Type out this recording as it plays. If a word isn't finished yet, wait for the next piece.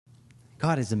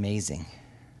God is amazing.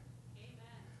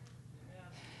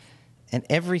 And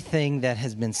everything that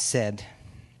has been said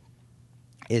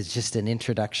is just an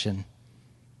introduction.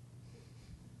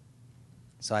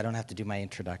 So I don't have to do my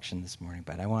introduction this morning,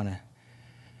 but I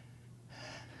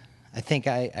think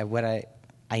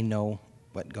I know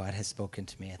what God has spoken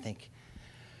to me. I think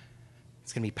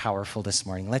it's going to be powerful this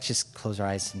morning. Let's just close our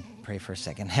eyes and pray for a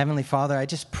second. Heavenly Father, I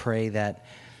just pray that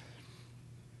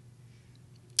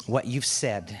what you've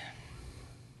said,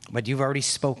 what you've already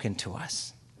spoken to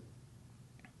us,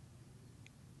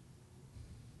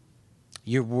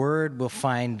 your word will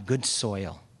find good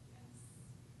soil.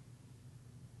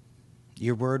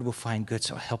 Your word will find good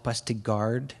soil. Help us to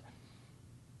guard,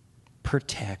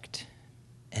 protect,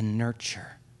 and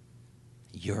nurture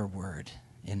your word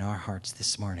in our hearts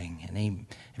this morning. And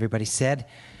everybody said,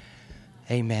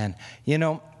 amen. You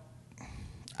know,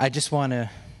 I just want to,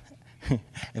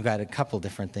 I've got a couple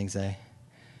different things.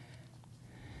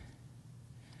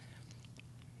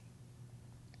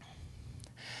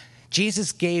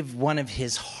 Jesus gave one of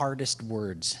his hardest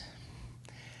words,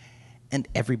 and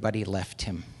everybody left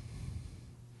him.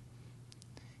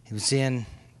 It was in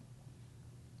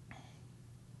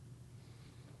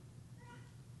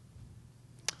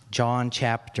John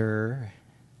chapter,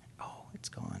 it's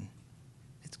gone.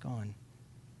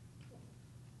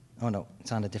 Oh no,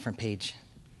 it's on a different page.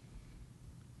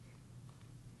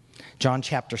 John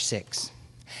chapter 6.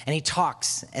 And he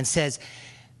talks and says,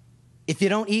 if you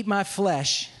don't eat my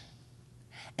flesh,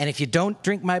 and if you don't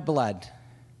drink my blood,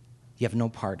 you have no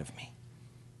part of me.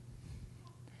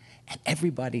 And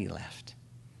everybody left,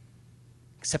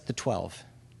 except the 12.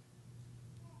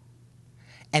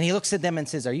 And he looks at them and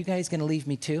says, are you guys going to leave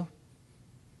me too?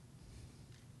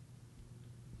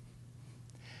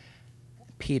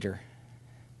 Peter.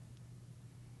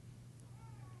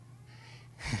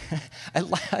 I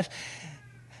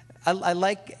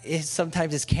like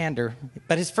sometimes his candor,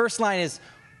 but his first line is,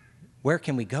 where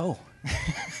can we go?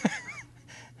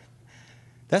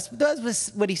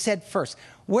 That's what he said first.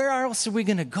 Where else are we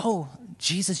going to go?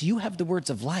 Jesus, you have the words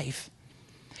of life.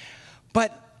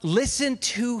 But listen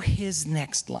to his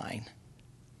next line.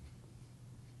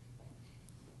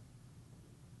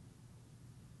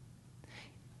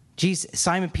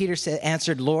 Simon Peter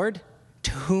answered, Lord,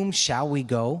 to whom shall we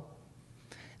go?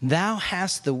 Thou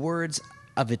hast the words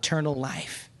of eternal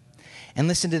life. And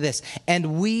listen to this.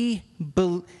 And we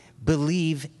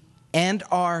believe and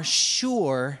are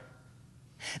sure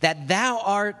that thou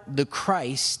art the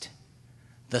Christ,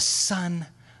 the Son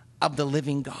of the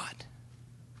living God.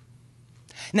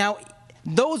 Now,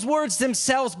 those words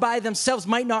themselves by themselves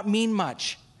might not mean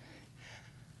much.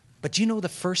 But you know the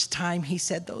first time he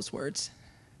said those words?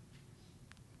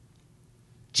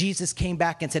 Jesus came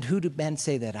back and said, who do men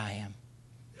say that I am?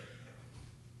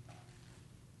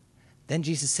 Then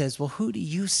Jesus says, well, who do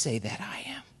you say that I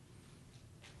am?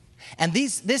 And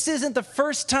this isn't the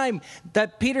first time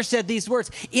that Peter said these words.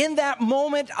 In that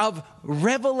moment of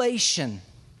revelation,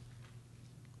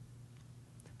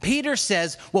 Peter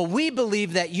says, well, we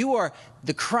believe that you are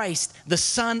the Christ, the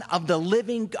Son of the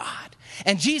living God.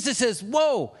 And Jesus says,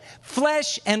 whoa,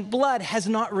 flesh and blood has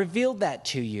not revealed that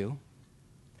to you.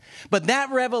 But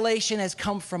that revelation has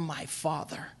come from my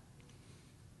Father.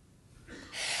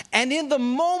 And in the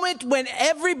moment when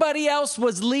everybody else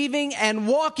was leaving and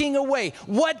walking away,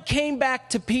 what came back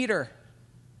to Peter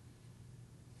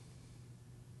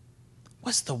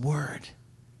was the word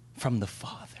from the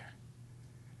Father.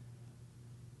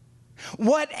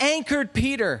 What anchored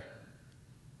Peter?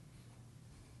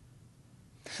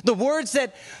 The words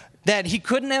that he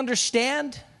couldn't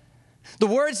understand? The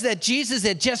words that Jesus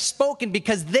had just spoken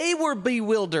because they were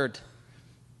bewildered.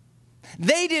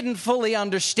 They didn't fully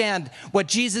understand what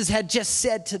Jesus had just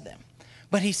said to them.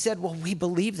 But he said, well, we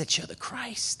believe that you're the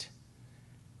Christ.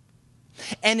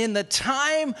 And in the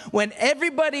time when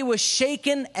everybody was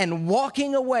shaken and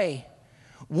walking away,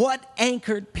 what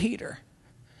anchored Peter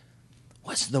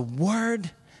was the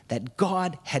word that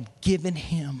God had given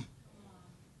him.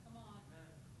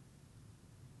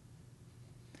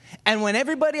 And when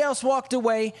everybody else walked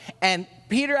away, and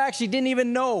Peter actually didn't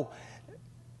even know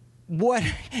what,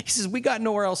 he says, we got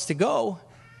nowhere else to go,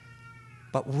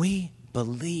 but we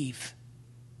believe.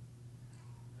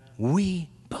 We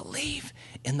believe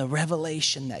in the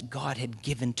revelation that God had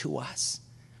given to us.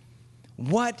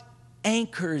 What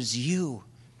anchors you?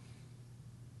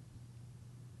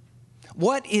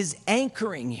 What is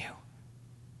anchoring you?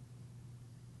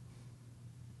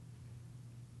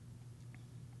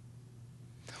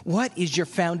 What is your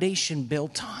foundation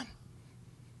built on?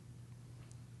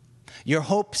 Your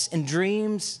hopes and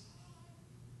dreams?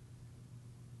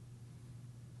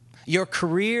 Your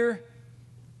career?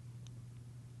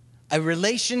 a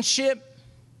relationship?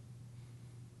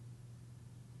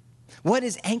 What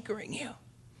is anchoring you?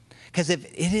 Because if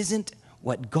it isn't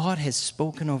what God has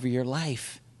spoken over your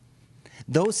life,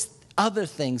 those other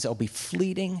things will be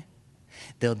fleeting.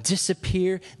 They'll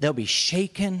disappear. They'll be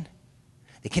shaken.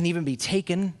 They can even be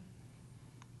taken.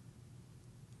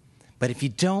 But if you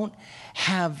don't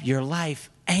have your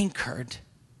life anchored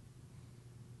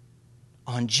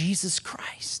on Jesus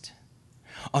Christ,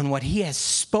 on what he has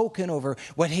spoken over,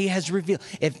 what he has revealed,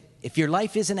 if your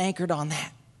life isn't anchored on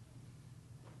that,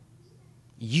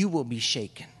 you will be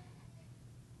shaken.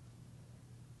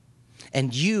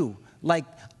 And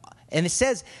and it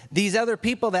says these other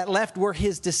people that left were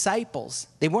his disciples.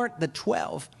 They weren't the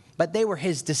 12, but they were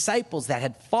his disciples that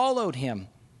had followed him.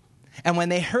 And when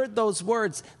they heard those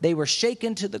words, they were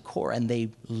shaken to the core and they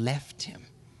left him.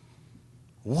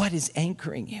 What is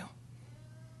anchoring you?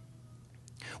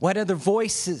 What other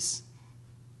voices,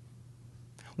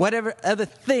 whatever other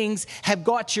things have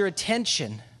got your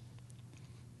attention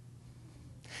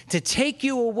to take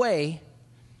you away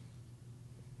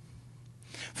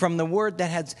from the word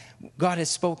that God has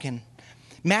spoken?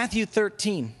 Matthew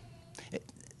 13,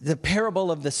 the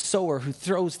parable of the sower who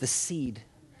throws the seed.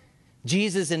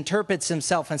 Jesus interprets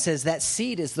himself and says that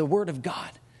seed is the word of God.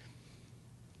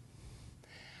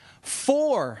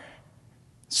 4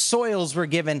 soils were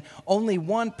given, only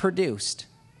 1 produced.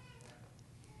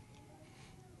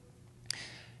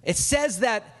 It says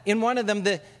that in one of them,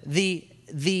 the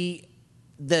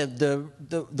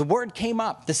word came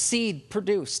up, the seed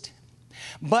produced.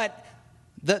 But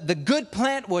the good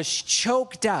plant was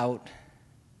choked out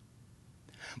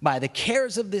by the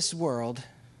cares of this world,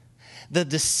 the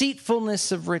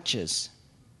deceitfulness of riches,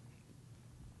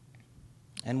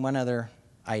 and one other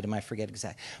item, I forget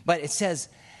exactly. But it says,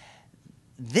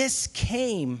 this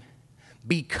came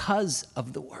because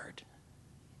of the word.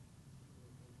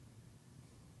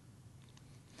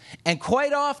 And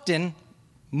quite often,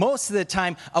 most of the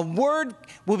time, a word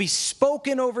will be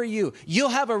spoken over you. You'll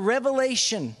have a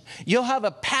revelation. You'll have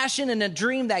a passion and a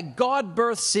dream that God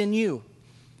births in you.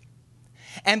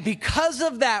 And because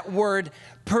of that word,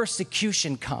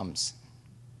 persecution comes.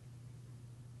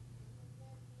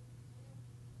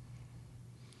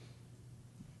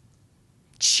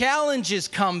 Challenges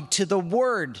come to the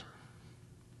word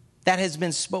that has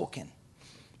been spoken.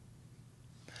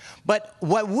 But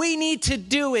what we need to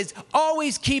do is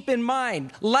always keep in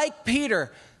mind, like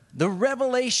Peter, the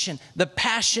revelation, the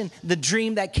passion, the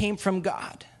dream that came from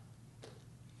God.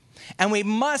 And we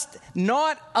must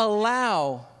not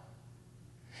allow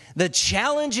the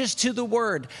challenges to the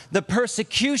word, the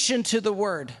persecution to the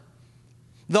word,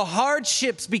 the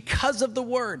hardships because of the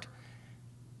word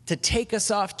to take us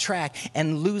off track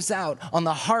and lose out on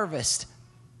the harvest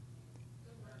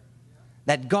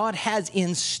that God has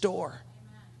in store.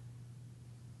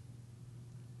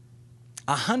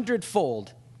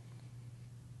 100-fold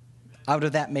out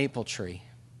of that maple tree.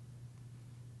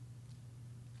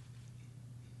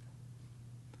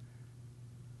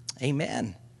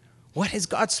 Amen. What has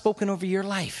God spoken over your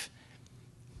life?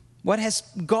 What has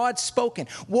God spoken?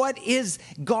 What is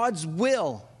God's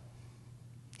will?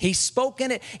 He's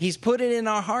spoken it. He's put it in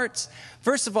our hearts.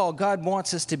 First of all, God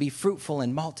wants us to be fruitful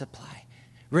and multiply,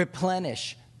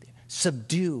 replenish,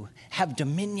 subdue, have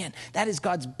dominion. That is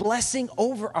God's blessing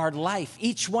over our life.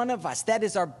 Each one of us. That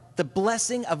is the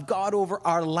blessing of God over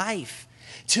our life,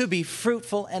 to be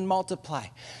fruitful and multiply.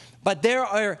 But there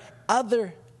are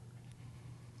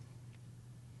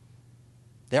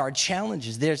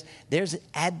challenges. There's an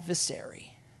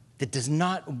adversary that does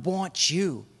not want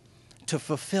you to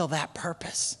fulfill that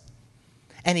purpose.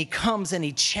 And he comes and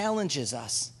he challenges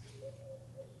us.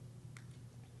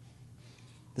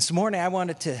 This morning I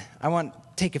want to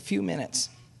take a few minutes.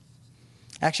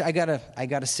 Actually, I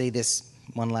gotta say this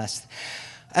one last.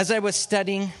 As I was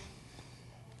studying,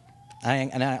 I'm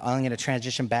going to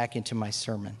transition back into my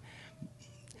sermon.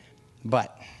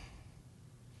 But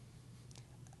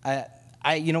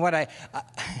you know what? I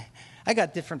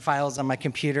got different files on my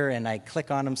computer, and I click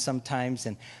on them sometimes.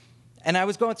 And I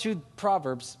was going through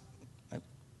Proverbs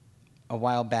a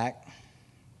while back,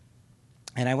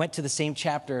 and I went to the same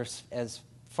chapter as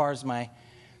far as my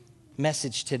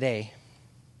message today.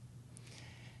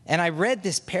 And I read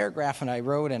this paragraph, and I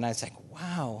wrote, and I was like,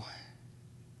 wow.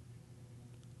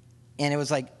 And it was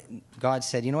like God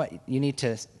said, you know what? You need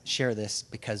to share this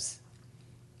because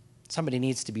somebody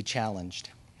needs to be challenged.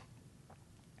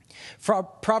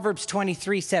 Proverbs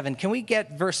 23:7. Can we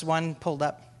get verse 1 pulled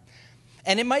up?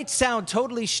 And it might sound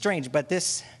totally strange, but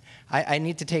I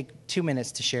need to take 2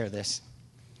 minutes to share this.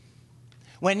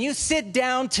 When you sit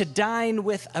down to dine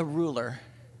with a ruler,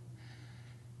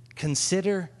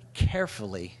 consider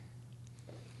carefully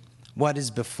what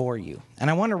is before you. And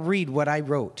I want to read what I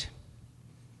wrote.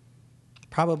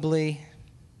 Probably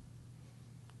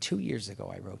 2 years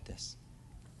ago I wrote this.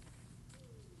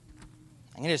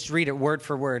 I'm going to just read it word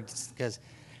for word, because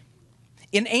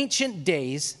in ancient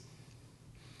days,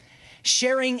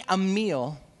 sharing a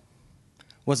meal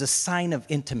was a sign of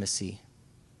intimacy.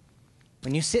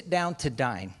 When you sit down to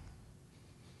dine,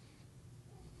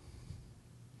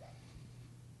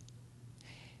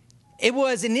 it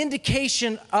was an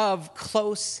indication of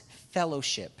close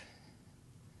fellowship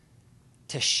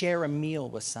to share a meal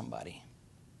with somebody.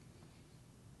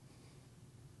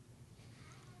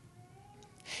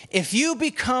 If you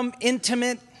become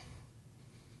intimate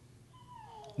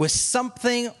with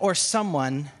something or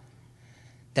someone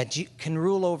that can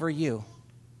rule over you,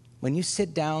 when you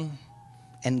sit down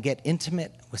and get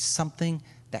intimate with something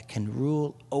that can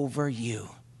rule over you,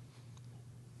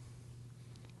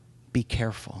 be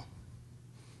careful.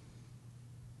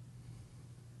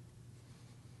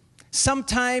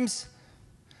 Sometimes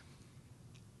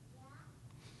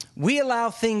we allow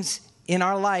things in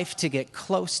our life to get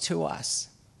close to us.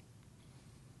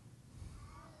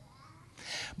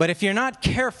 But if you're not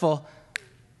careful,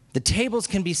 the tables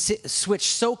can be switched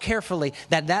so carefully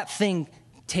that that thing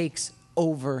takes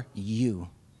over you,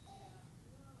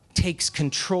 takes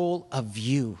control of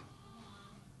you.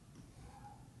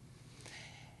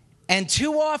 And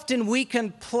too often we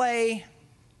can play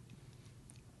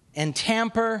and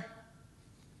tamper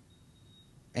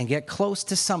and get close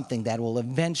to something that will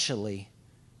eventually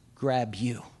grab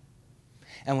you.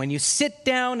 And when you sit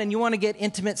down and you want to get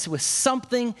intimate with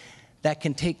something that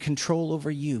can take control over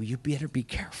you, you better be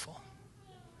careful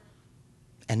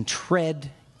and tread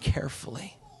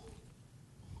carefully.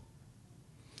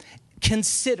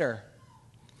 Consider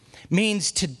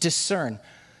means to discern.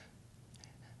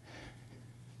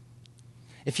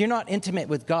 If you're not intimate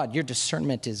with God, your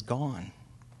discernment is gone.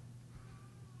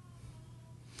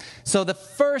 So the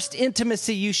first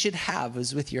intimacy you should have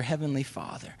is with your Heavenly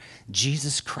Father,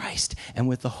 Jesus Christ, and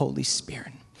with the Holy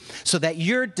Spirit, so that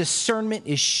your discernment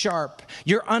is sharp,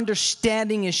 your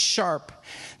understanding is sharp.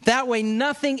 That way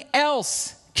nothing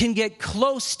else can get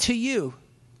close to you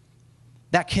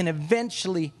that can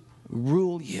eventually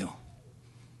rule you.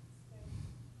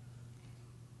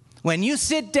 When you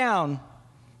sit down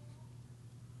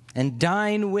and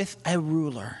dine with a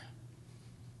ruler,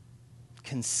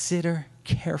 consider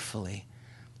carefully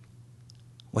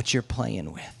what you're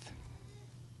playing with.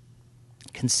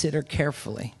 Consider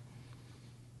carefully.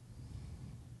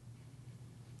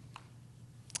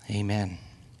 Amen.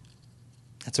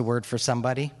 That's a word for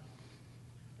somebody.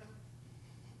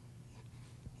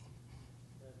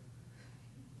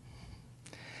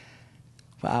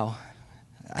 Wow,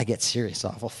 I get serious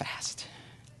awful fast.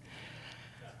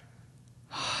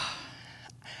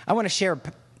 I want to share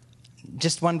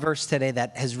just one verse today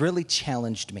that has really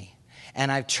challenged me.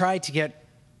 And I've tried to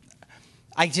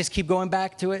I just keep going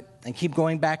back to it and keep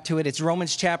going back to it. It's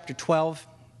Romans chapter 12,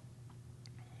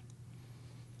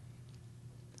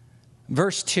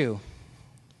 verse 2.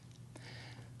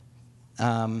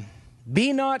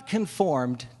 Be not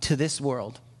conformed to this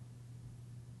world,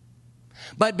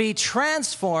 but be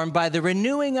transformed by the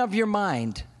renewing of your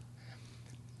mind.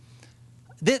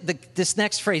 This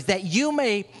next phrase, that you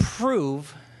may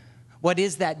prove what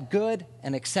is that good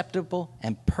and acceptable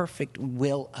and perfect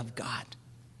will of God.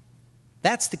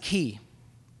 That's the key.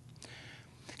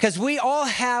 Because we all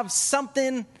have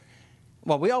something,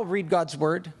 we all read God's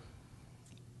word.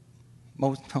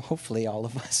 Hopefully all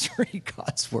of us read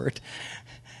God's word.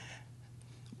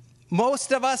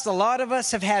 Most of us, a lot of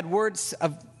us have had words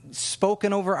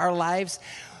spoken over our lives.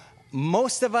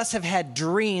 Most of us have had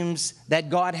dreams that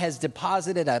God has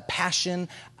deposited, a passion,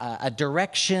 a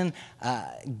direction,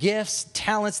 gifts,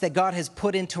 talents that God has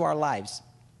put into our lives.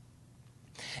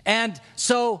 And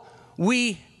so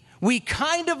we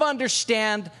kind of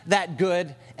understand that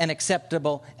good and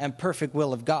acceptable and perfect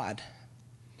will of God.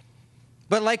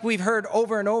 But like we've heard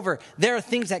over and over, there are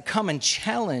things that come and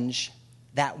challenge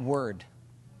that word.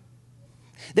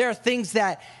 There are things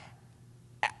that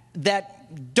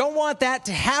don't want that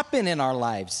to happen in our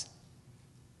lives.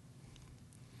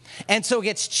 And so it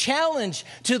gets challenged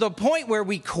to the point where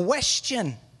we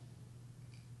question.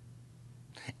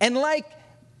 And like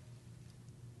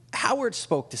Howard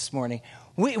spoke this morning,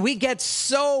 we get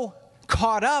so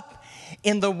caught up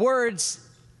in the words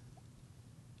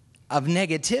of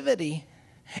negativity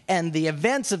and the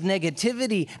events of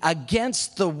negativity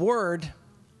against the word,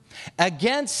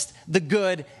 against the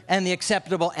good and the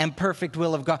acceptable and perfect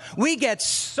will of God. We get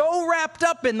so wrapped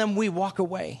up in them, we walk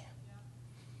away.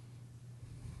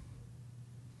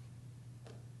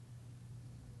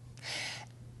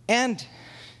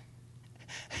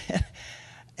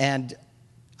 And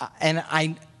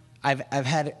I've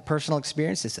had personal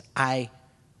experiences. I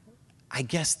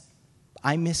guess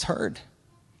I misheard.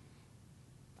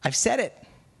 I've said it.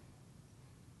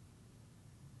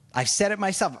 I've said it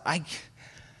myself.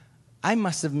 I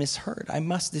must have misheard. I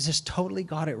must have just totally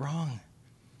got it wrong.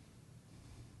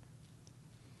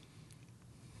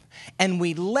 And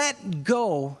we let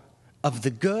go of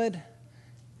the good,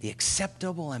 the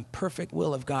acceptable, and perfect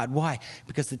will of God. Why?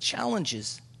 Because the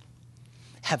challenges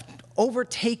have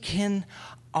overtaken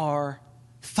our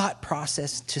thought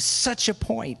process to such a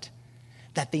point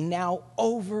that they now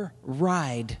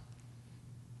override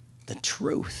the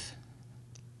truth.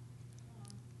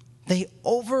 They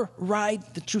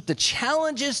override the truth. The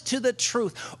challenges to the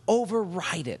truth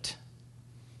override it.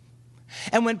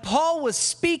 And when Paul was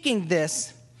speaking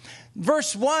this,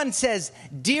 verse 1 says,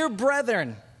 "Dear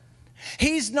brethren,"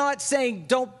 he's not saying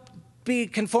don't be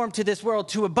conformed to this world,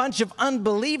 to a bunch of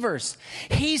unbelievers.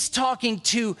 He's talking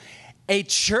to a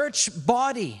church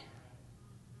body.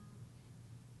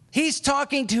 He's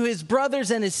talking to his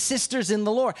brothers and his sisters in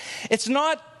the Lord. It's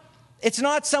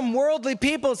not some worldly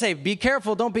people say, be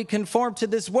careful, don't be conformed to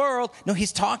this world. No,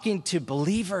 he's talking to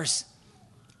believers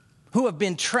who have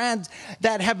been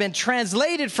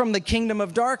translated from the kingdom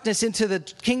of darkness into the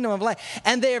kingdom of light.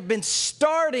 And they have been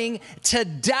starting to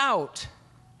doubt,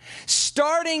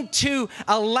 starting to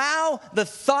allow the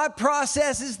thought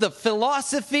processes, the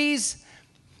philosophies,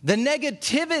 the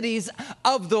negativities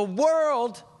of the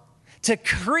world to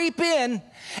creep in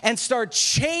and start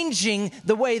changing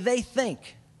the way they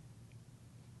think.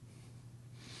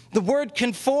 The word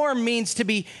conform means to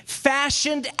be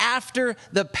fashioned after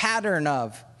the pattern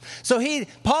of. So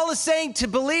Paul is saying to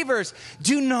believers,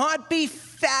 do not be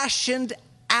fashioned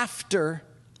after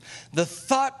the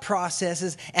thought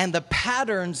processes and the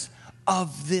patterns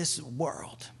of this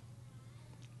world.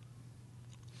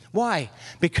 Why?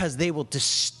 Because they will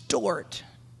distort.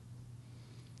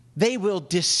 They will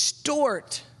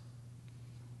distort.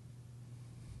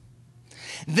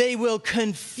 They will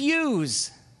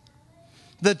confuse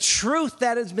the truth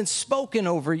that has been spoken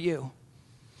over you.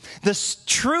 The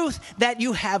truth that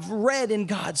you have read in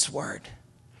God's word.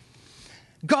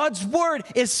 God's word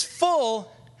is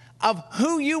full of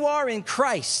who you are in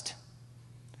Christ.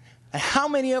 And how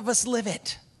many of us live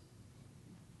it?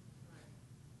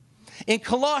 In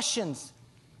Colossians,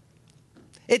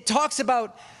 it talks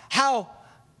about how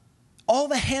all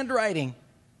the handwriting,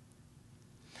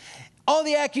 all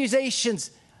the accusations,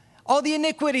 all the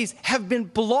iniquities have been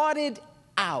blotted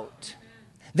out.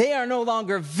 They are no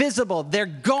longer visible. They're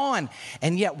gone.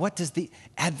 And yet, what does the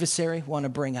adversary want to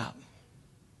bring up?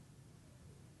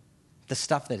 The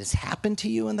stuff that has happened to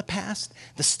you in the past,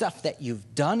 the stuff that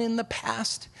you've done in the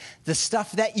past, the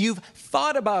stuff that you've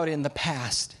thought about in the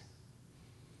past.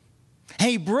 And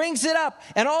he brings it up,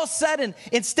 and all of a sudden,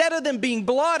 instead of them being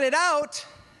blotted out,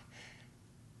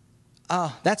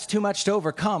 that's too much to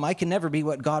overcome. I can never be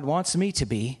what God wants me to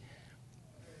be.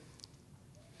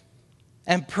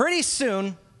 And pretty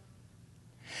soon,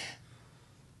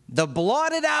 the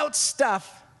blotted out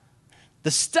stuff,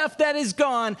 the stuff that is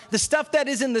gone, the stuff that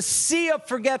is in the sea of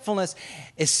forgetfulness,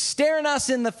 is staring us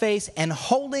in the face and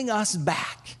holding us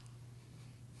back.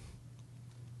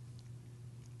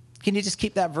 Can you just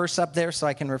keep that verse up there so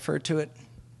I can refer to it?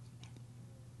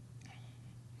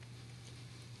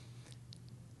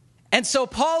 And so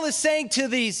Paul is saying to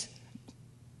his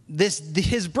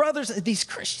brothers, these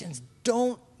Christians,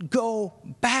 don't go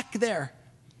back there.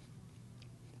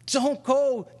 Don't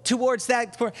go towards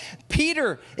that.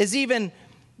 Peter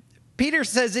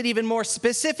says it even more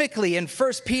specifically in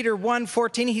 1 Peter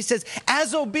 1:14. He says,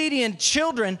 as obedient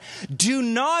children, do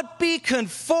not be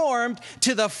conformed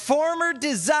to the former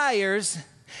desires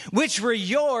which were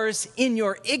yours in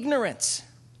your ignorance.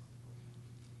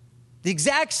 The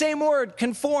exact same word,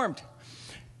 conformed.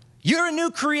 You're a new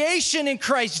creation in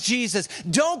Christ Jesus.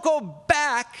 Don't go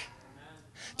back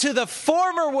to the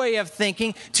former way of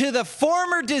thinking, to the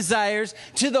former desires,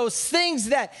 to those things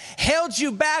that held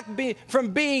you back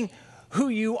from being who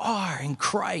you are in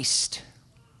Christ.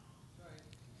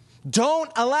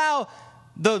 Don't allow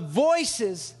the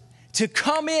voices to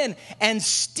come in and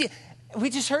steal.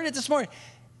 We just heard it this morning.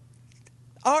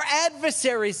 Our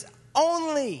adversary's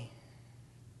only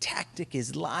tactic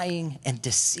is lying and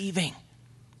deceiving.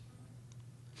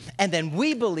 And then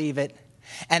we believe it,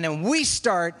 and then we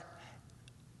start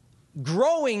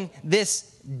growing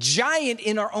this giant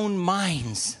in our own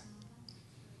minds.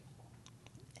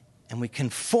 And we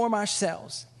conform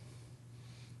ourselves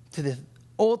to the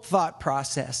old thought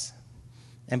process.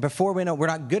 And before we know, we're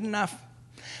not good enough.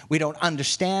 We don't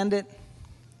understand it.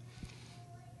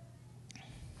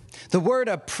 The word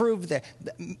approve,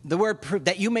 the word prove,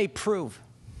 that you may prove.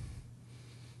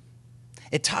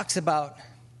 It talks about,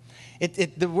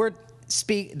 the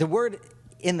word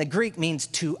in the Greek means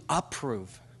to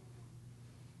approve.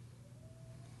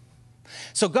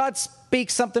 So God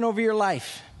speaks something over your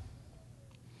life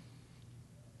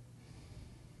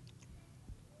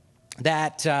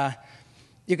that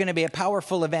you're going to be a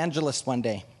powerful evangelist one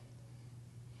day.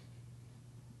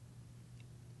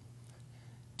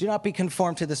 Do not be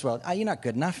conformed to this world. You're not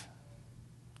good enough.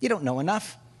 You don't know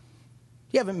enough.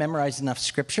 You haven't memorized enough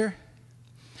scripture.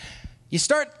 You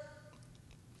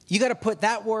got to put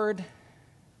that word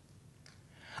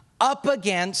up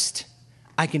against,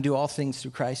 I can do all things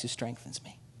through Christ who strengthens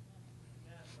me.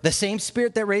 The same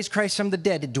Spirit that raised Christ from the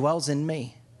dead, it dwells in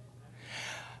me.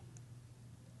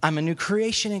 I'm a new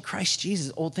creation in Christ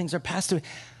Jesus. Old things are passed away.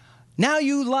 Now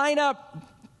you line up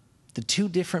the two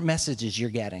different messages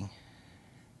you're getting.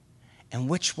 And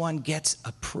which one gets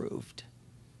approved?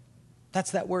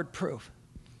 That's that word prove.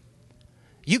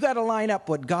 You got to line up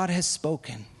what God has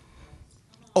spoken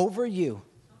over you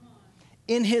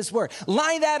in his word.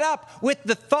 Line that up with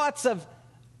the thoughts of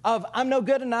I'm no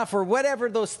good enough or whatever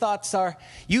those thoughts are.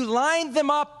 You line them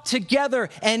up together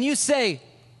and you say,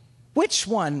 which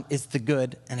one is the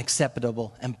good and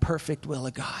acceptable and perfect will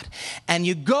of God? And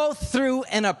you go through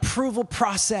an approval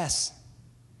process.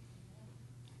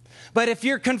 But if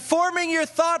you're conforming your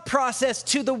thought process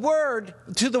to the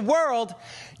world,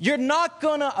 you're not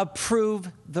going to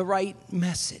approve the right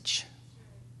message.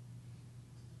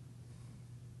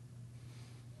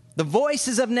 The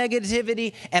voices of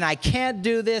negativity, and I can't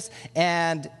do this,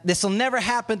 and this will never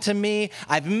happen to me.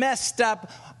 I've messed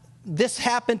up. This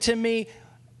happened to me.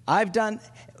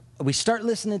 We start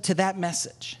listening to that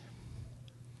message.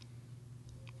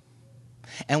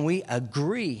 And we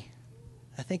agree.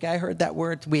 I think I heard that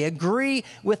word. We agree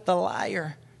with the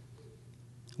liar.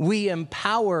 We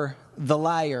empower the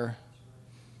liar.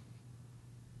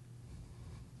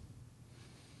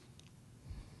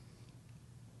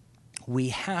 We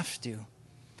have to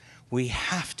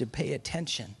pay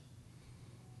attention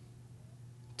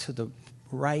to the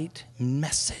right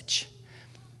message.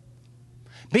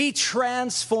 Be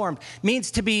transformed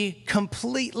means to be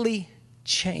completely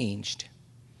changed.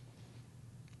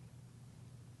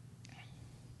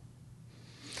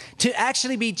 To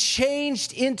actually be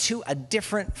changed into a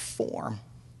different form.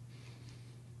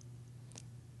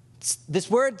 This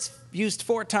word's used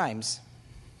 4 times.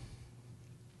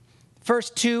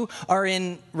 First 2 are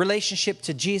in relationship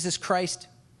to Jesus Christ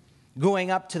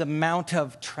going up to the Mount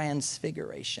of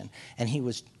Transfiguration. And he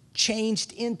was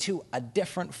changed into a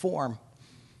different form.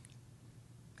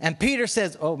 And Peter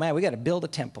says, oh man, we got to build a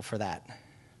temple for that.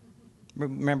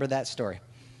 Remember that story.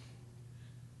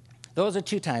 Those are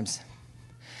 2 times.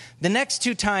 The next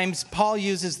 2 times, Paul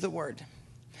uses the word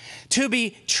to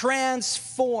be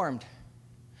transformed.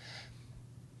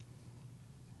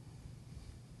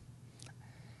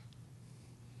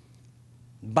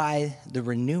 By the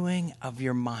renewing of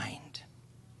your mind.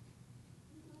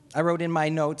 I wrote in my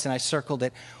notes and I circled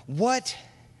it. What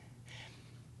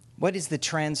is the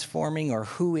transforming, or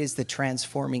who is the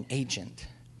transforming agent?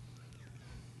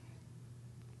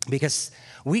 Because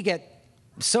we get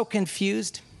so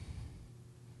confused.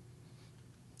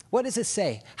 What does it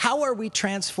say? How are we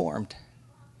transformed?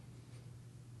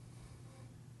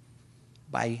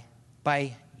 By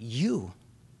you.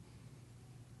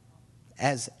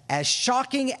 As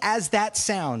shocking as that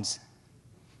sounds,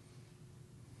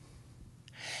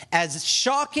 as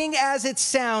shocking as it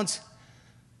sounds,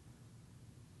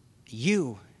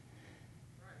 you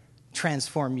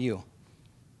transform you.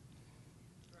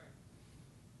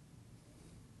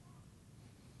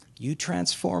 You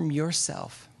transform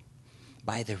yourself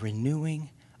by the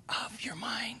renewing of your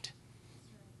mind.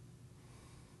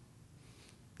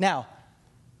 Now,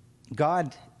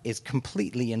 God is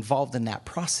completely involved in that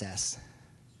process.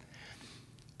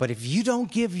 But if you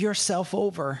don't give yourself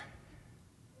over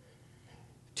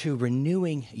to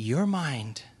renewing your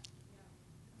mind,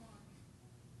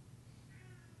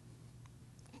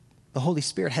 the Holy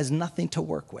Spirit has nothing to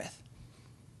work with.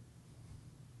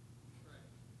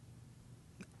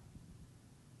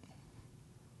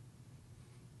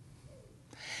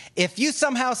 If you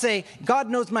somehow say, God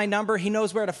knows my number, he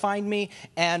knows where to find me,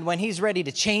 and when he's ready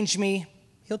to change me,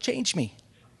 he'll change me.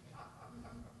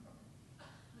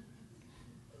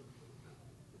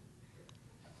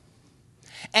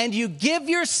 And you give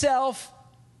yourself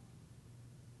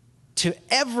to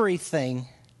everything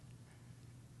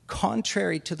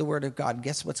contrary to the word of God,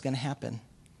 guess what's going to happen?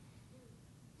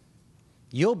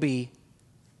 You'll be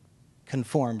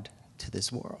conformed to this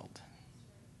world.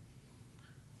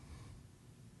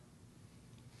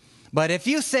 But if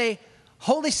you say,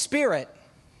 Holy Spirit,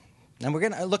 and we're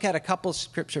going to look at a couple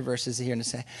scripture verses here and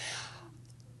say,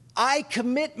 I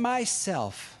commit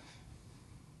myself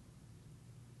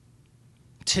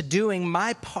to doing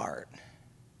my part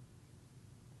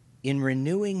in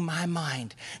renewing my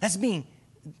mind.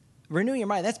 Renewing your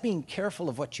mind, that's being careful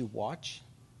of what you watch,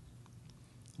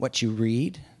 what you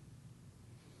read,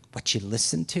 what you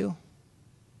listen to,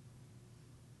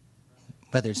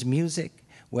 whether it's music,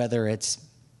 whether it's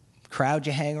crowd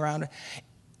you hang around.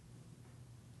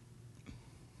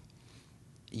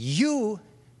 You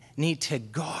need to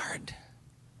guard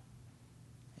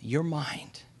your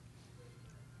mind.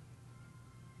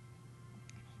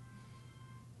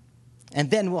 And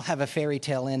then we'll have a fairy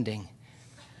tale ending.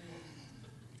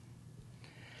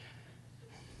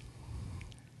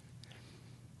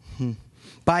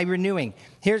 By renewing.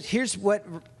 Here's what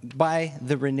by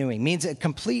the renewing means: a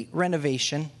complete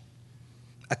renovation,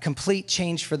 a complete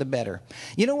change for the better.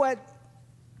 You know what?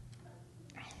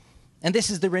 And this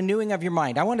is the renewing of your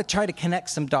mind. I want to try to connect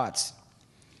some dots.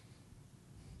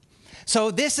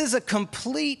 So this is a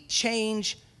complete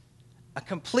change, a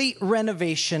complete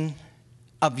renovation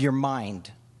of your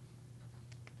mind.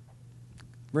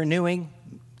 Renewing,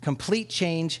 complete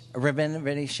change, a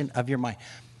renovation of your mind.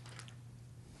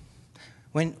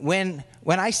 When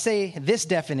I say this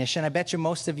definition, I bet you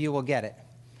most of you will get it.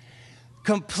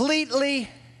 Completely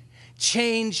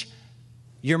change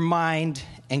your mind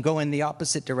and go in the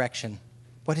opposite direction.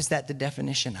 What is that the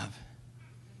definition of?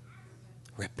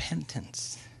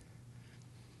 Repentance.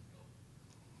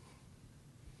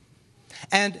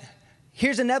 And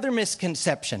here's another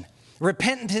misconception.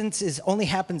 Repentance only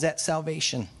happens at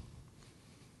salvation.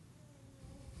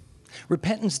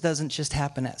 Repentance doesn't just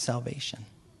happen at salvation.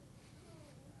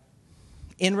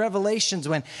 In Revelations,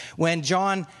 when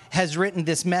John has written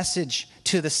this message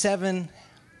to the 7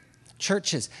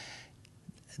 churches,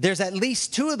 there's at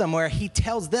least 2 of them where he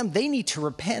tells them they need to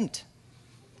repent.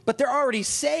 But they're already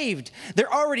saved.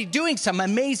 They're already doing some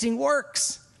amazing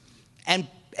works. And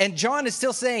John is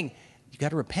still saying, you got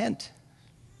to repent.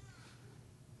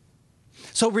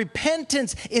 So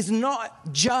repentance is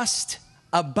not just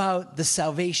about the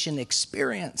salvation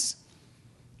experience.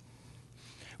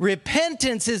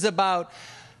 Repentance is about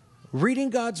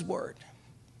reading God's word,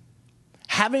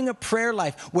 having a prayer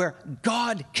life where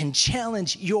God can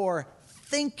challenge your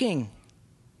thinking.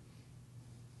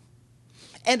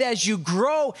 And as you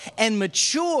grow and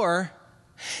mature,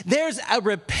 there's a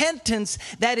repentance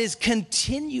that is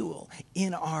continual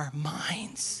in our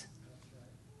minds.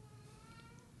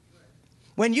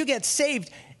 When you get saved,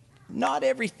 not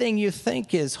everything you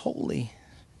think is holy.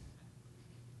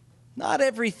 Not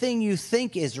everything you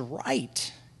think is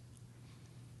right.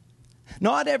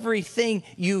 Not everything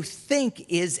you think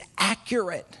is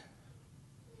accurate.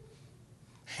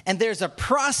 And there's a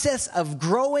process of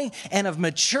growing and of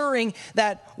maturing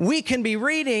that we can be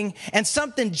reading and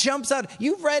something jumps out.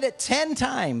 You've read it 10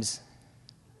 times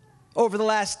over the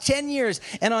last 10 years.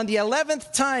 And on the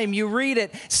 11th time you read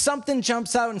it, something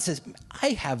jumps out and says, I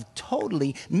have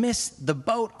totally missed the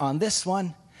boat on this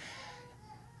one.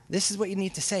 This is what you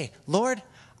need to say. Lord,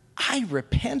 I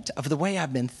repent of the way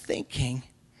I've been thinking.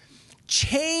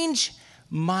 Change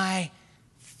my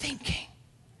thinking.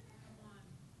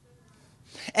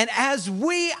 And as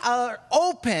we are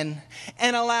open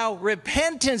and allow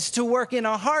repentance to work in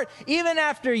our heart, even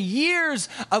after years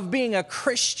of being a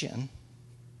Christian,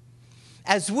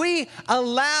 as we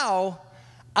allow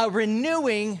a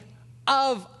renewing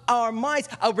of our minds,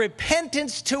 a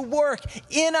repentance to work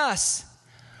in us,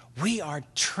 we are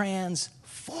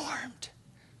transformed.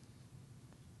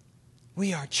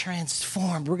 We are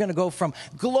transformed. We're going to go from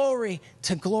glory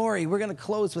to glory. We're going to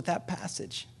close with that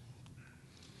passage.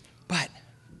 But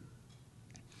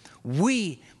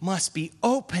we must be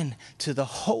open to the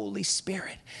Holy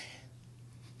Spirit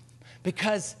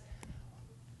because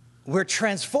we're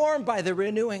transformed by the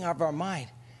renewing of our mind.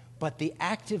 But the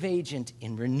active agent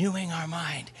in renewing our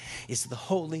mind is the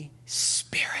Holy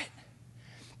Spirit,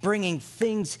 bringing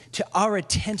things to our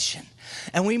attention.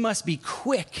 And we must be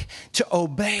quick to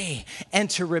obey and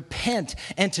to repent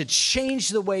and to change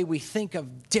the way we think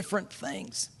of different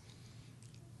things.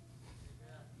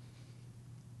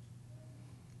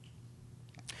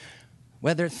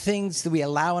 Whether things that we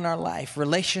allow in our life,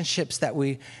 relationships that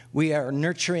we are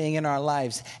nurturing in our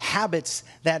lives, habits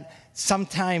that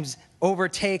sometimes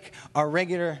overtake our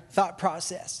regular thought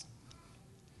process.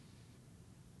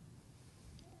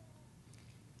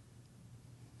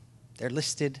 They're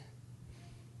listed: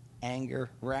 anger,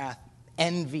 wrath,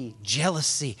 envy,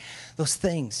 jealousy, those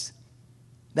things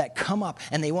that come up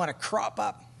and they want to crop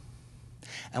up.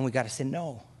 And we got to say,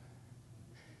 no.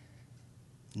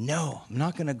 No, I'm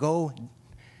not going to go.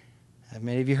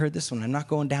 Many of you heard this one. I'm not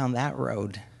going down that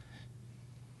road.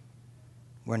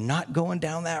 We're not going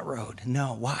down that road.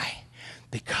 No, why?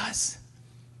 Because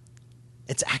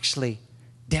it's actually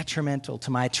detrimental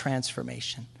to my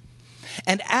transformation.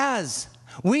 And as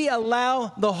we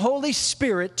allow the Holy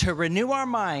Spirit to renew our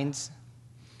minds,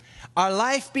 our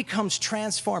life becomes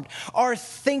transformed. Our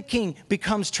thinking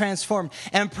becomes transformed.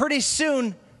 And pretty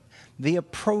soon, the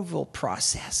approval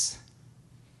process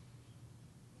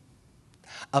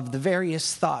of the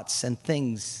various thoughts and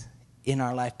things in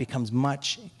our life becomes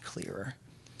much clearer.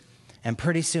 And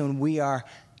pretty soon, we are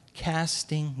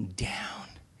casting down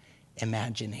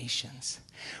imaginations.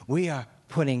 We are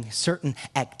putting certain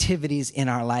activities in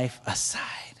our life aside.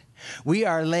 We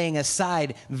are laying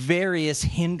aside various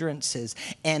hindrances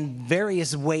and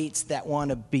various weights that want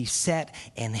to beset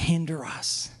and hinder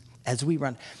us as we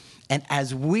run. And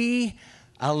as we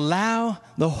allow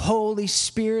the Holy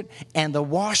Spirit and the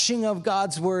washing of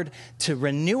God's Word to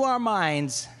renew our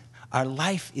minds, our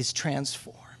life is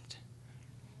transformed.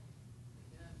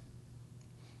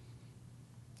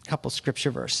 A couple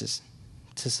scripture verses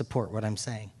to support what I'm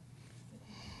saying.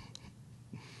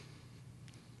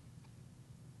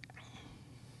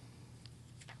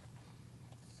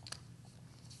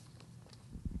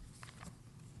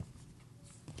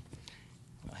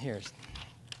 Well, here's...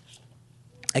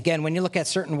 Again, when you look at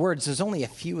certain words, there's only a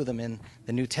few of them in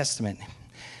the New Testament.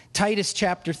 Titus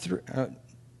chapter 3,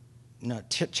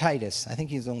 Titus, I think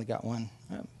he's only got one.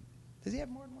 Does he have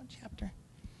more than one chapter?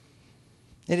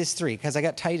 It is 3, because I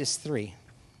got Titus 3.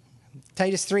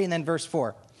 Titus 3 and then verse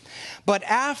 4. But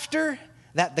after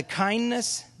that the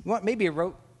kindness, maybe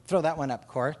throw that one up,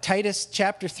 Cor. Titus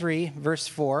chapter 3, verse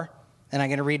 4, and I'm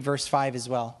going to read verse 5 as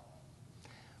well.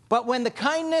 But when the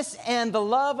kindness and the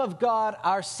love of God,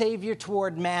 our Savior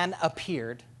toward man,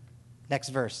 appeared, next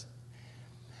verse,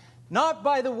 not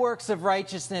by the works of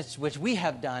righteousness which we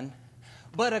have done,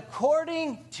 but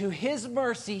according to his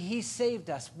mercy, he saved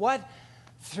us. What?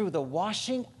 Through the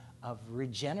washing of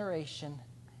regeneration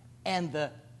and the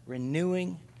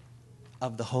renewing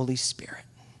of the Holy Spirit.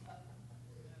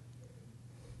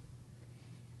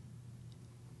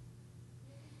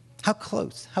 How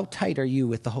close, how tight are you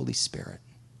with the Holy Spirit?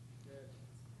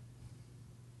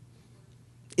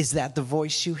 Is that the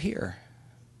voice you hear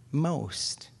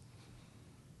most?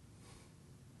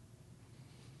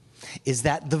 Is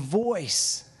that the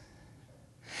voice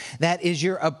that is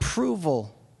your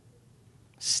approval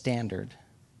standard?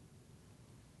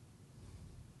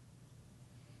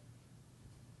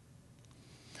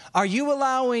 Are you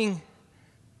allowing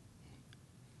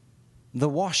the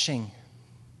washing,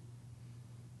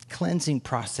 cleansing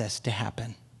process to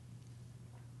happen?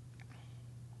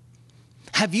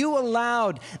 Have you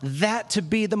allowed that to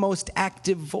be the most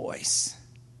active voice?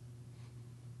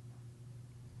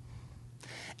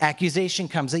 Accusation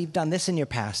comes. You've done this in your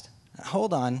past.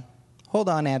 Hold on,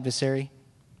 adversary.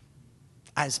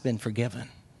 I've been forgiven.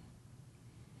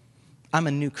 I'm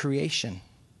a new creation.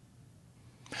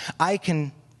 I've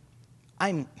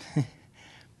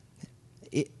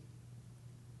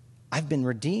been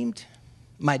redeemed.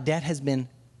 My debt has been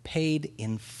paid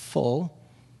in full.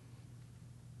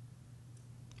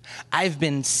 I've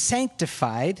been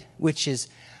sanctified, which is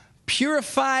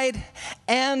purified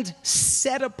and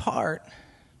set apart.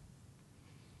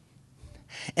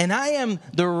 And I am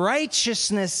the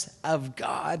righteousness of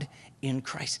God in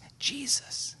Christ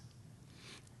Jesus.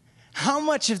 How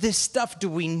much of this stuff do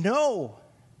we know?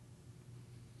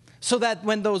 So that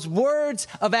when those words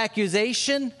of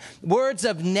accusation, words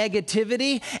of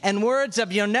negativity, and words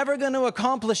of you're never going to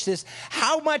accomplish this,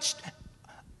 how much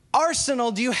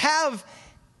arsenal do you have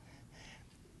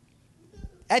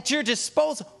at your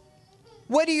disposal?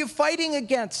 What are you fighting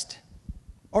against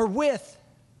or with?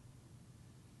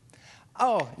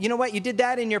 Oh, you know what? You did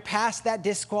that in your past. That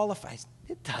disqualifies.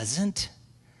 It doesn't.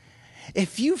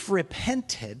 If you've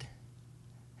repented,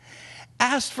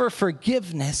 asked for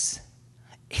forgiveness,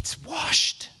 it's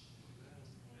washed.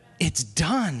 It's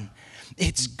done.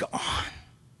 It's gone.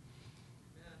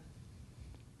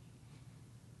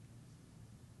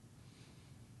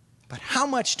 But how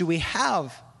much do we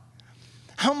have?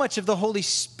 How much of the Holy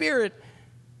Spirit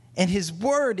and his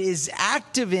word is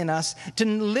active in us to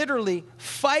literally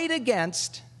fight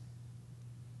against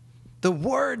the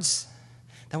words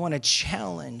that want to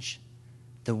challenge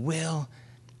the will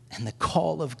and the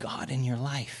call of God in your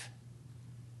life?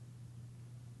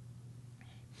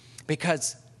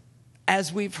 Because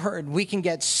as we've heard, we can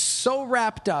get so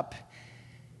wrapped up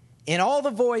in all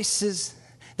the voices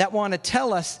that want to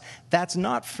tell us that's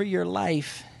not for your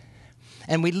life.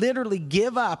 And we literally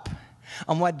give up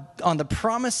on the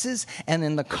promises and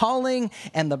in the calling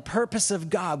and the purpose of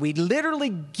God. We literally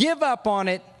give up on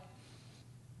it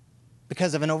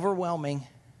because of an overwhelming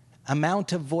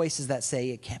amount of voices that say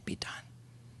it can't be done.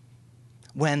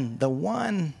 When the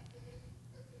one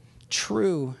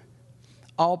true,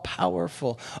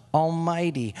 all-powerful,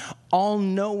 almighty,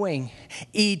 all-knowing,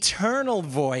 eternal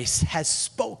voice has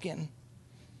spoken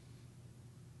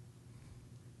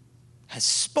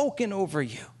over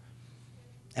you,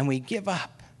 and we give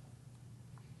up.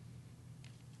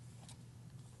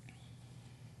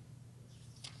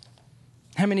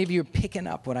 How many of you are picking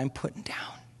up what I'm putting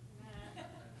down?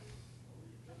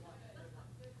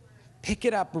 Pick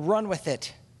it up, run with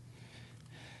it.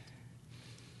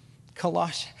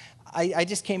 Colossians. I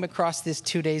just came across this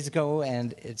 2 days ago,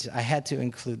 and I had to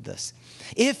include this.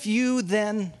 If you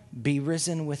then be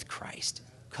risen with Christ,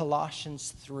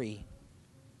 Colossians 3.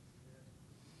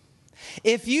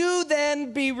 If you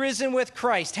then be risen with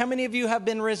Christ, how many of you have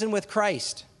been risen with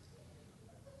Christ?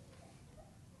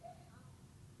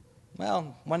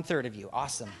 Well, 1/3 of you.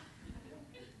 Awesome.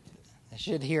 I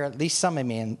should hear at least some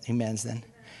amens then.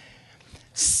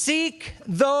 Seek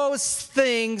those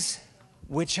things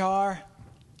which are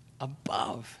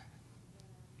above,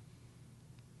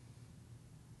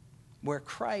 where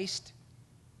Christ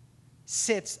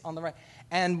sits on the right,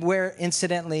 and where,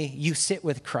 incidentally, you sit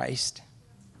with Christ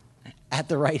at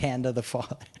the right hand of the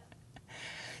Father.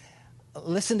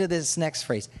 Listen to this next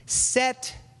phrase.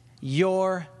 Set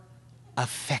your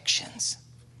affections.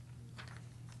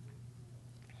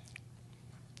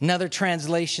 Another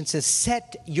translation says,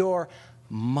 set your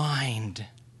mind.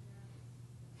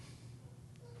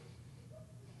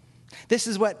 This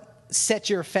is what set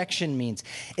your affection means.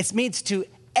 It means to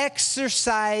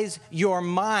exercise your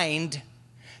mind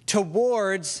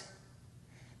towards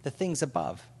the things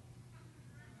above.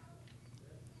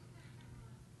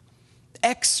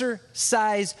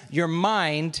 Exercise your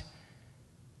mind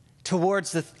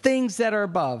towards the things that are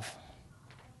above.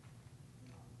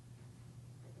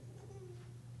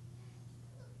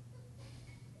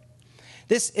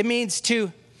 It means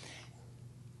to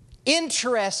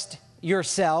interest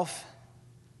yourself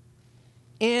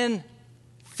in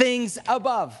things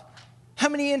above. How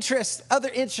many other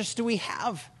interests do we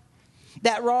have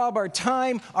that rob our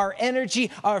time, our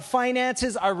energy, our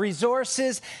finances, our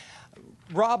resources,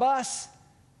 rob us?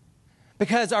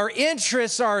 Because our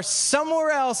interests are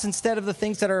somewhere else instead of the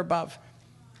things that are above.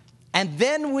 And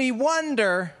then we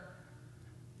wonder,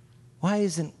 why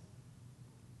isn't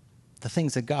the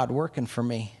things of God working for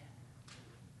me?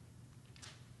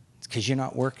 It's because you're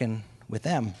not working with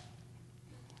them.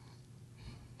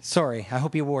 Sorry, I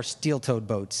hope you wore steel-toed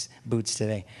boots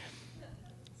today.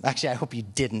 Actually, I hope you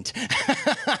didn't.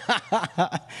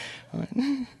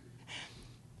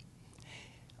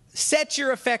 Set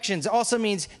your affections also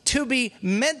means to be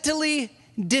mentally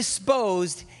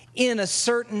disposed in a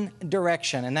certain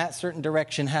direction. And that certain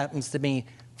direction happens to be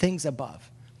things above.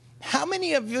 How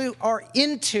many of you are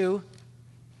into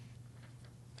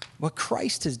what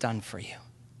Christ has done for you?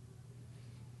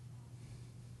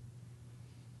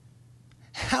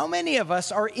 How many of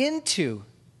us are into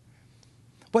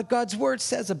what God's word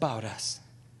says about us?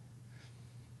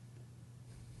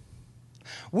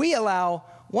 We allow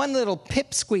one little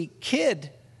pipsqueak kid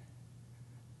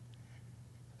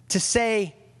to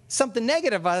say something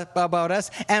negative about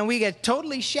us, and we get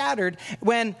totally shattered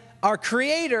when our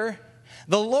Creator,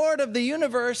 the Lord of the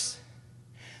universe,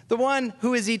 the one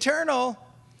who is eternal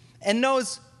and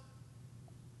knows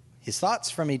his thoughts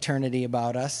from eternity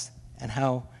about us and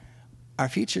how our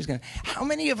future is going to. How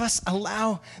many of us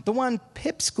allow the one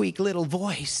pipsqueak little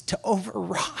voice to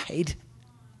override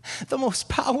the most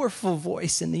powerful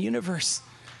voice in the universe?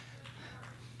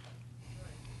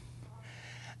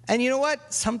 And you know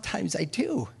what? Sometimes I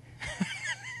do.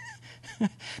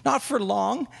 Not for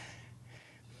long.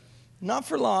 Not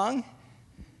for long.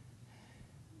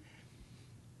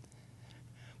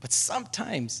 But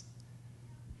sometimes.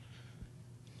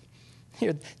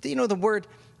 Here, do you know the word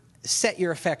set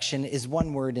your affection is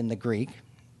one word in the Greek?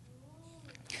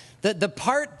 The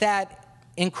part that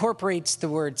incorporates the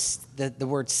word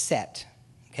set.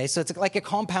 Okay, so it's like a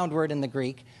compound word in the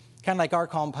Greek, kind of like our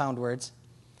compound words.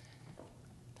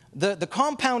 The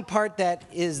compound part that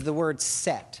is the word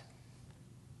set.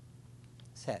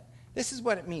 Set. This is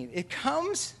what it means. It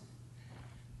comes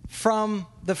from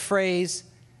the phrase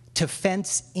to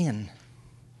fence in,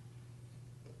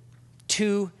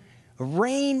 to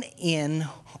rein in,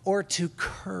 or to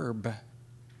curb.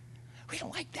 We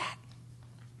don't like that.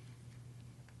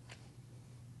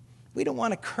 We don't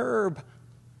want to curb.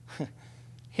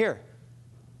 Here,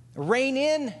 rein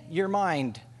in your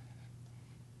mind.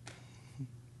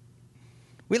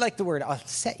 We like the word,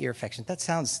 set your affections. That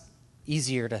sounds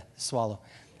easier to swallow.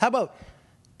 How about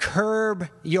curb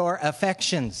your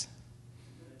affections?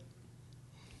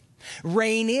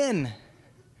 Rein in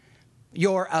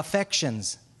your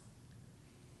affections.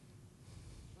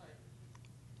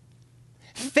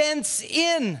 Fence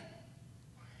in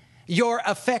your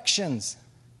affections.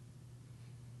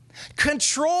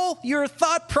 Control your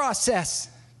thought process.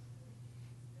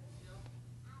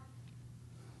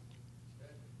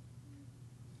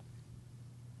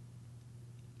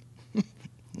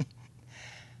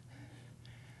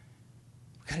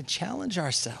 We've got to challenge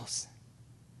ourselves.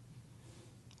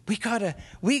 We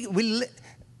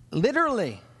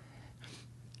literally,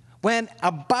 when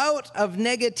a bout of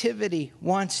negativity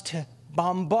wants to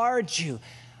bombard you,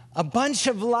 a bunch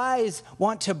of lies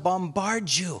want to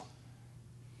bombard you,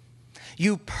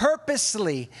 you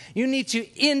need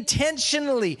to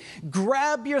intentionally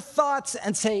grab your thoughts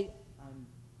and say, I'm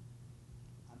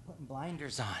putting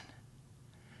blinders on.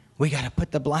 We got to put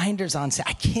the blinders on. Say,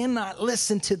 I cannot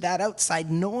listen to that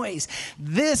outside noise.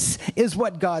 This is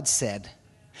what God said.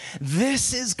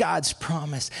 This is God's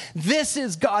promise. This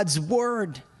is God's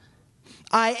word.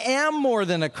 I am more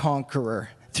than a conqueror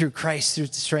through Christ who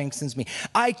strengthens me.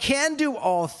 I can do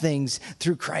all things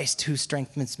through Christ who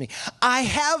strengthens me. I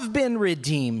have been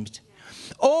redeemed.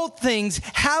 Old things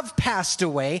have passed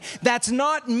away. That's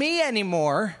not me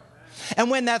anymore. And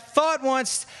when that thought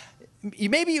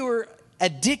maybe you were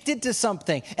addicted to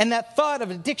something, and that thought of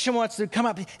addiction wants to come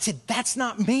up, say, that's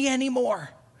not me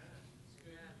anymore.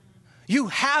 You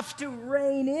have to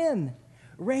rein in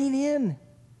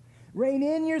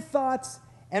your thoughts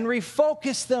and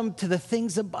refocus them to the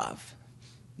things above,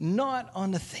 not on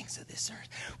the things of this earth.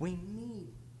 We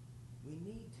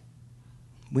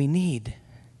need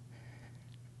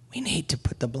to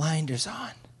put the blinders on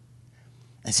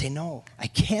and say, no, I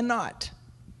cannot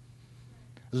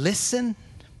listen,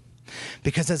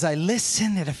 because as I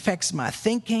listen, it affects my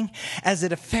thinking. As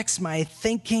it affects my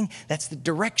thinking, that's the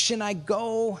direction I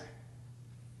go.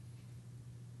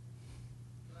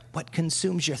 What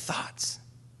consumes your thoughts?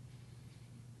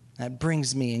 That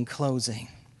brings me in closing.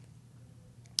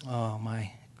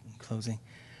 Closing.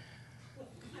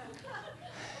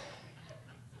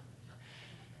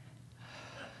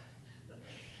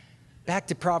 Back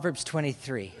to Proverbs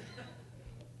 23.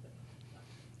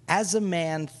 As a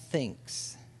man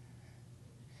thinks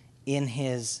in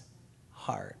his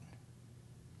heart,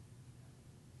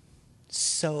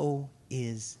 so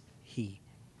is he.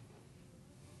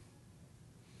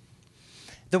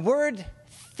 The word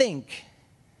think,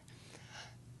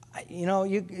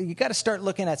 you got to start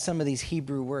looking at some of these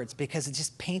Hebrew words because it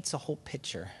just paints a whole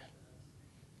picture.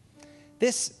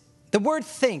 The word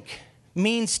think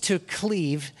means to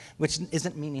cleave, which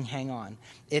isn't meaning hang on.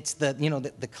 It's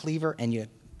the cleaver, and you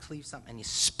cleave something and you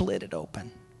split it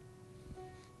open.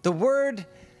 The word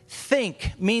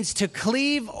think means to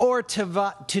cleave or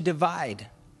to divide.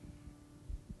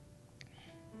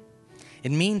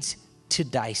 It means to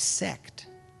dissect.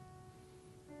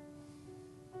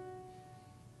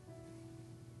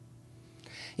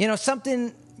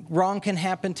 Something wrong can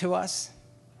happen to us,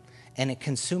 and it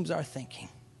consumes our thinking.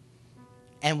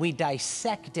 And we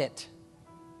dissect it.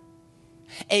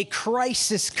 A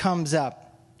crisis comes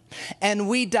up, and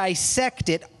we dissect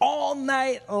it all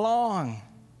night long.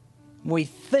 We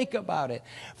think about it.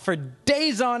 For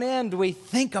days on end, we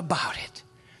think about it.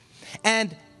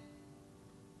 And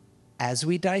as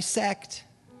we dissect,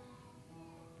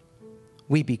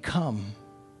 we become.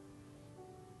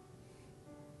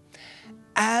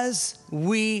 As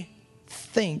we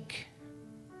think,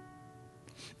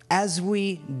 as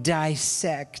we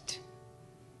dissect,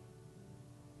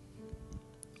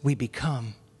 we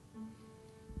become.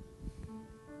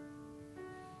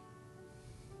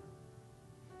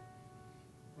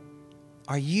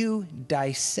 Are you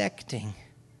dissecting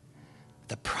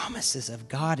the promises of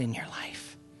God in your life?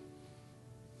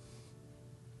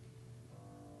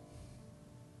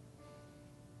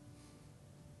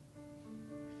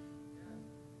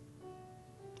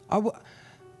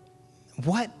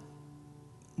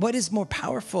 What is more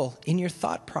powerful in your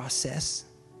thought process?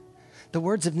 The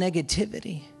words of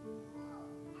negativity,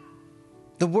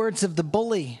 the words of the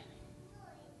bully,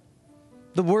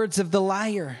 the words of the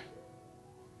liar,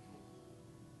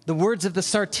 the words of the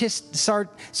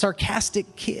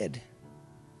sarcastic kid.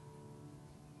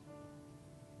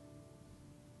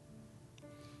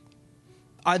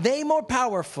 Are they more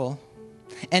powerful?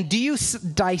 And do you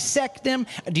dissect them?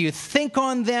 Do you think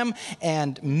on them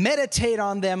and meditate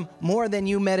on them more than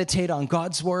you meditate on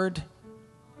God's word,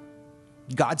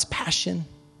 God's passion,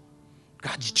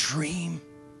 God's dream,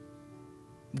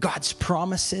 God's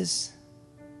promises?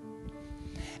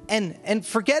 and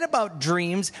forget about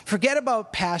dreams, forget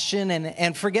about passion,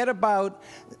 and forget about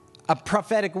a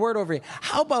prophetic word over you.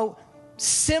 How about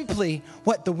simply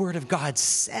what the Word of God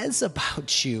says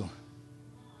about you?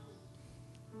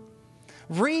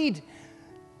 Read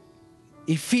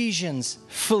Ephesians,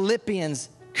 Philippians,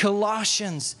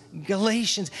 Colossians,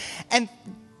 Galatians, and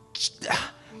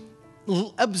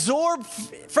absorb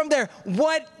from there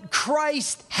what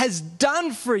Christ has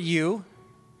done for you,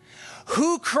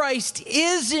 who Christ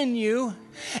is in you,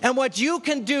 and what you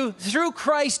can do through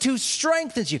Christ who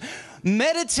strengthens you.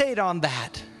 Meditate on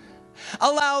that.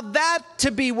 Allow that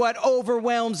to be what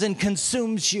overwhelms and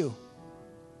consumes you.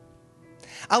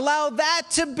 Allow that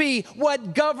to be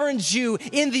what governs you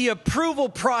in the approval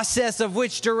process of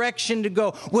which direction to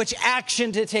go, which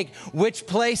action to take, which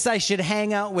place I should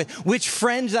hang out with, which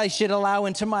friends I should allow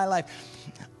into my life.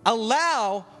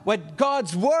 Allow what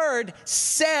God's Word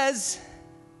says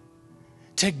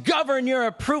to govern your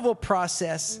approval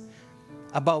process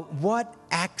about what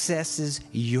accesses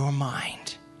your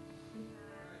mind.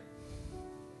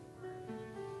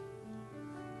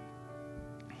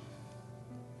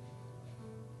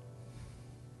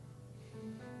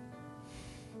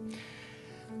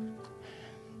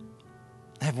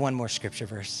 I have one more scripture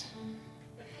verse.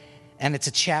 And it's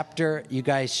a chapter you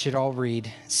guys should all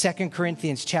read. 2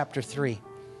 Corinthians chapter 3.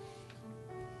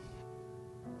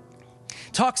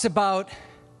 Talks about,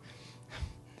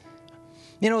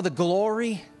 the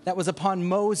glory that was upon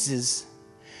Moses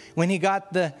when he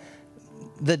got the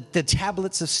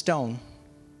tablets of stone.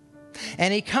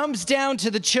 And he comes down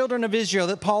to the children of Israel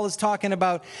that Paul is talking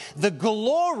about, the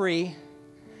glory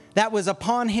that was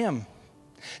upon him,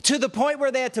 to the point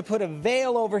where they had to put a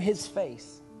veil over his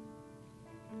face.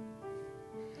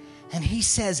 And he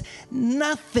says,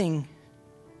 nothing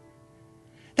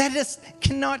that just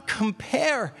cannot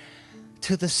compare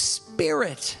to the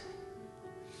Spirit.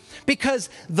 Because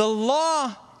the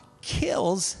law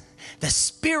kills, the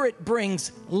Spirit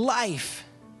brings life.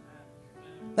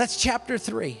 That's chapter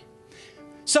 3.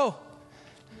 So,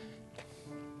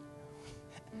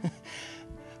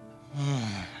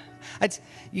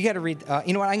 you got to read.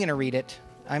 You know what? I'm going to read it.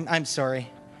 I'm sorry.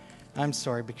 I'm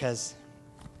sorry because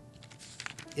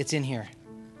it's in here.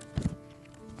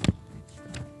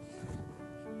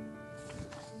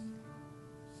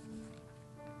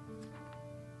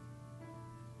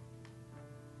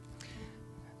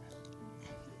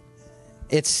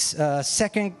 It's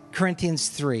 2 Corinthians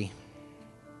 3.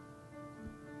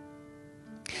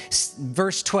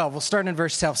 Verse 12. We'll start in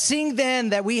verse 12. Seeing then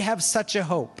that we have such a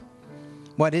hope.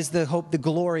 What is the hope? The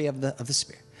glory of the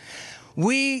Spirit.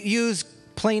 We use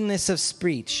plainness of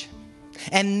speech,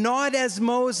 and not as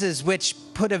Moses, which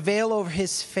put a veil over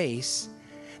his face,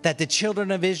 that the children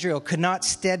of Israel could not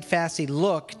steadfastly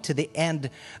look to the end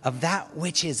of that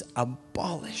which is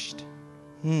abolished.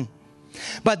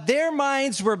 But their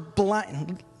minds were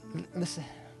blind. Listen.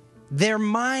 Their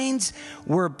minds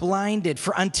were blinded,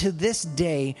 for unto this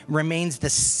day remains the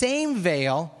same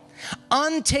veil,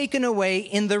 untaken away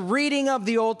in the reading of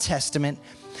the Old Testament,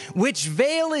 which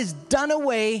veil is done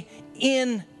away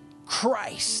in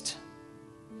Christ.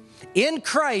 In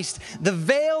Christ, the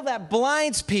veil that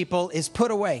blinds people is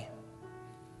put away.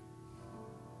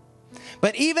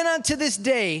 But even unto this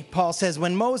day, Paul says,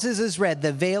 when Moses is read,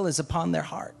 the veil is upon their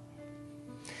heart.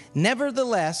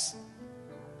 Nevertheless,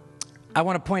 I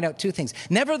want to point out two things.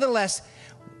 Nevertheless,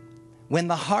 when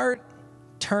the heart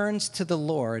turns to the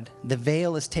Lord, the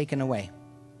veil is taken away.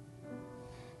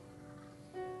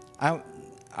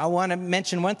 I want to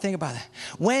mention one thing about that.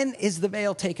 When is the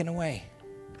veil taken away?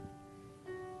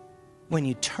 When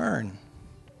you turn.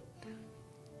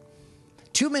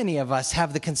 Too many of us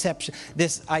have the conception,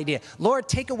 this idea, Lord,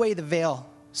 take away the veil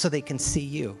so they can see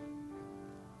you.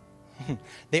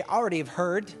 They already have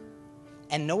heard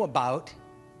and know about.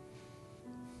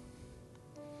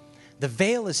 The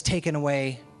veil is taken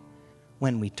away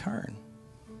when we turn.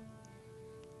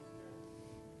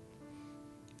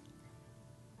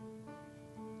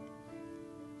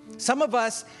 Some of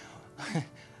us,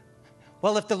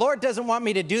 well, if the Lord doesn't want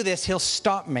me to do this, he'll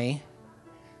stop me.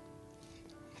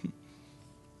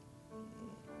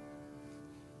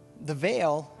 The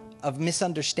veil of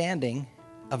misunderstanding,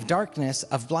 of darkness,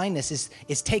 of blindness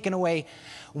is taken away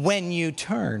when you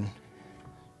turn.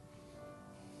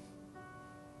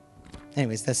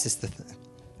 Anyways, that's just the thing.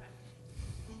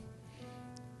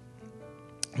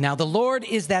 Now the Lord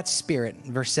is that Spirit,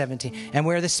 verse 17. And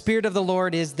where the Spirit of the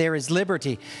Lord is, there is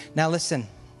liberty. Now listen,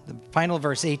 the final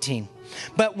verse 18.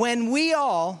 But when we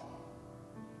all,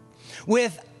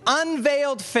 with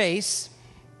unveiled face,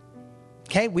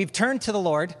 okay, we've turned to the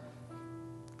Lord,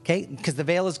 okay, because the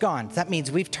veil is gone. That means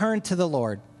we've turned to the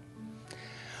Lord.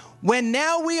 when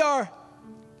now we are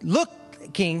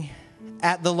looking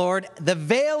at the Lord, the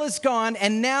veil is gone,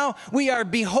 and now we are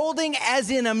beholding as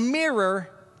in a mirror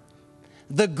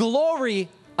the glory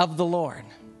of the Lord.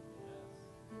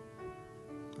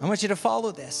 I want you to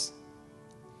follow this.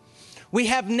 We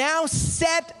have now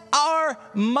set our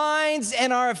minds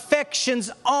and our affections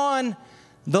on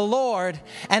the Lord,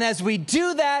 and as we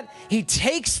do that, He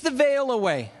takes the veil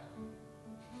away.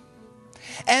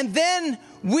 And then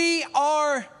we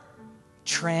are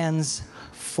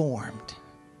transformed.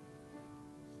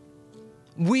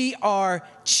 We are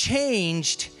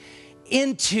changed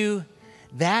into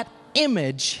that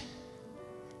image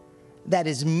that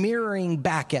is mirroring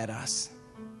back at us.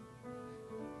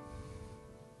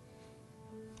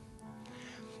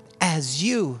 As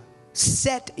you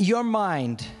set your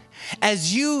mind,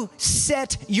 as you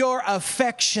set your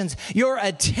affections, your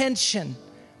attention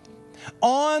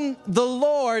on the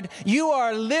Lord, you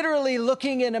are literally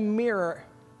looking in a mirror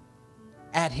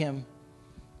at Him.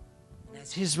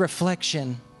 As His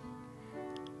reflection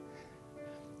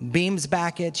beams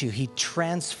back at you, He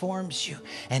transforms you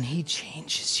and He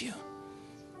changes you.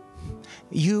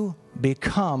 You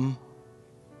become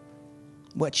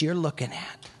what you're looking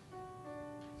at.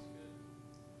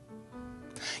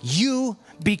 You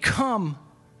become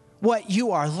what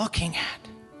you are looking at.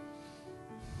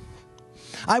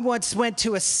 I once went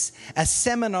to a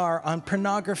seminar on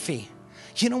pornography.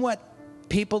 You know what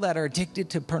people that are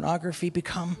addicted to pornography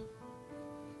become?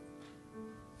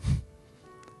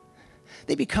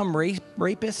 They become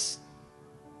rapists,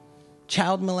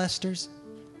 child molesters,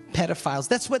 pedophiles.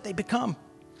 That's what they become.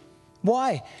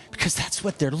 Why? Because that's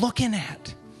what they're looking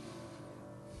at.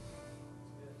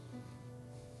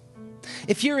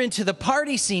 If you're into the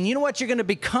party scene, you know what you're going to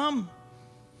become?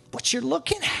 What you're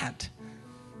looking at.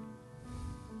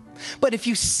 But if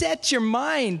you set your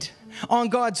mind on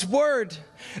God's word,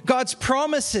 God's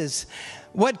promises,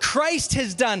 what Christ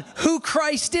has done, who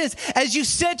Christ is, as you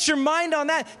set your mind on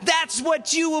that, that's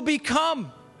what you will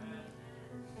become.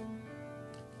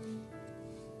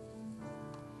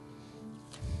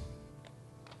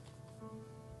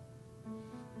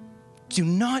 Do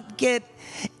not get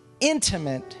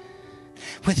intimate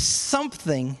with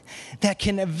something that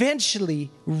can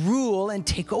eventually rule and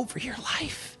take over your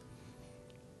life.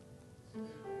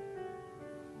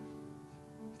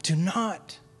 Do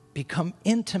not become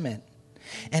intimate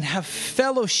and have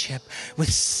fellowship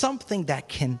with something that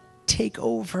can take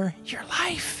over your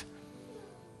life.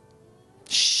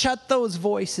 Shut those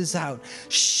voices out.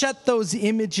 Shut those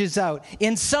images out.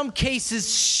 In some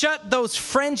cases, shut those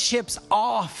friendships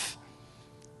off.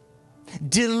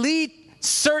 Delete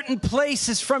certain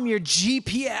places from your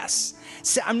GPS.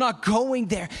 Say, I'm not going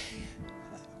there.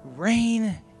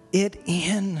 Rein it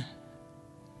in.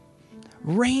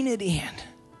 Rein it in.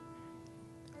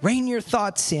 Rein your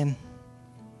thoughts in.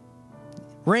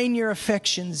 Rein your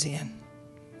affections in.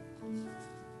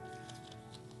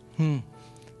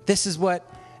 This is what,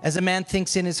 as a man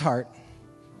thinks in his heart,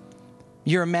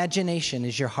 your imagination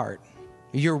is your heart.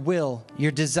 Your will,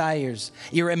 your desires,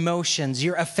 your emotions,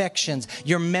 your affections,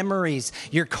 your memories,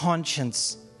 your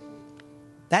conscience.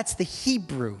 That's the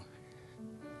Hebrew.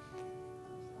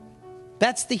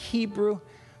 That's the Hebrew.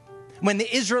 When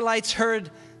the Israelites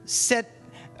heard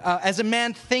as a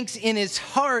man thinks in his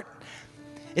heart,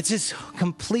 it's his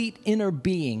complete inner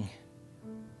being.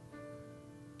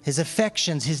 His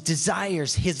affections, his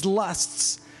desires, his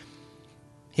lusts,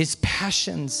 his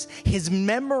passions, his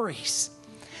memories.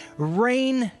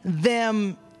 Rein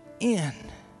them in.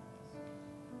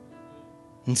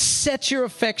 And set your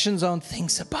affections on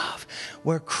things above,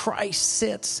 where Christ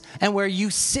sits and where you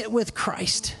sit with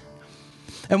Christ.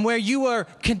 And where you are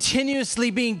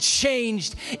continuously being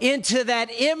changed into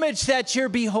that image that you're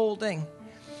beholding.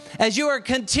 As you are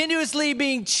continuously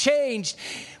being changed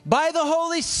by the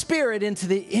Holy Spirit into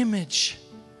the image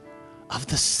of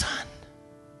the Son.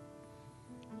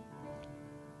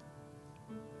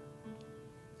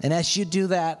 And as you do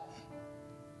that,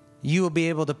 you will be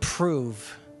able to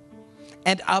prove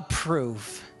and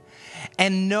approve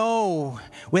and know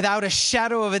without a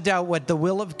shadow of a doubt what the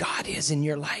will of God is in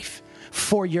your life,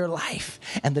 for your life,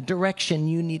 and the direction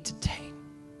you need to take.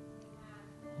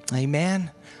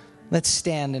 Amen. Let's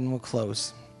stand and we'll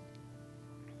close.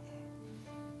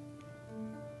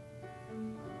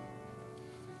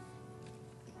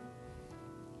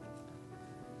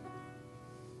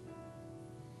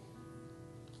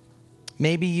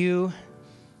 Maybe you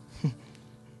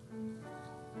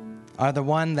are the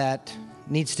one that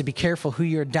needs to be careful who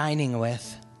you're dining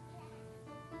with.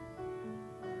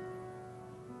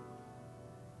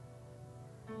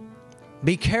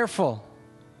 Be careful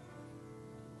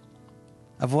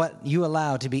of what you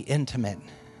allow to be intimate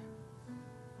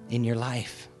in your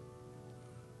life.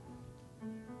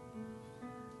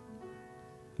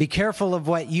 Be careful of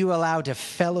what you allow to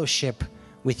fellowship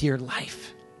with your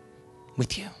life,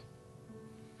 with you.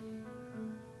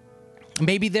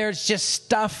 Maybe there's just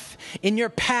stuff in your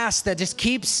past that just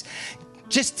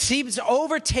seems to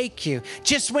overtake you.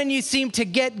 Just when you seem to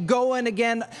get going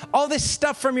again, all this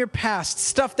stuff from your past,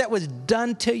 stuff that was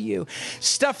done to you,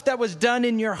 stuff that was done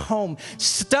in your home,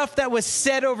 stuff that was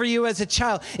said over you as a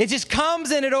child. It just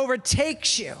comes and it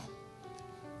overtakes you.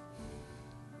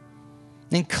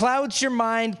 And clouds your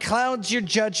mind, clouds your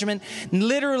judgment, and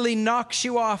literally knocks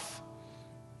you off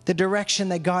the direction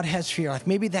that God has for your life.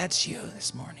 Maybe that's you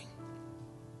this morning.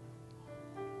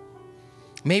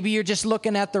 Maybe you're just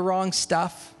looking at the wrong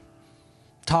stuff,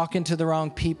 talking to the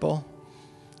wrong people,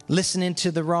 listening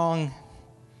to the wrong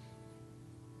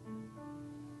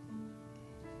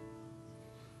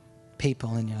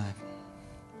people in your life.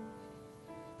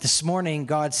 This morning,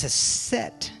 God says,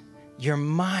 set your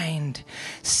mind,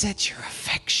 set your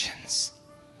affections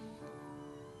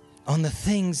on the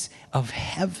things of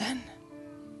heaven.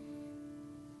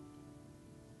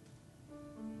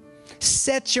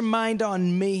 Set your mind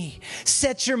on me.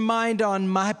 Set your mind on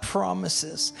my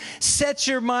promises. Set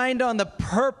your mind on the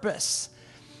purpose.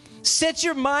 Set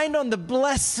your mind on the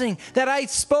blessing that I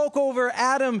spoke over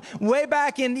Adam way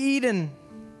back in Eden.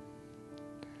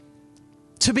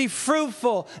 To be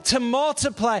fruitful, to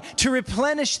multiply, to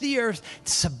replenish the earth,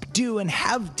 subdue and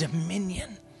have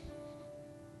dominion.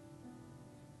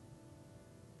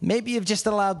 Maybe you've just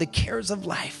allowed the cares of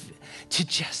life to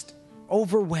just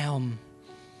overwhelm,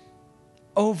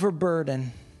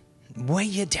 overburden, weigh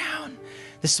you down.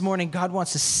 This morning, God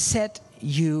wants to set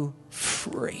you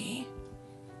free.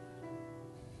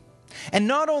 And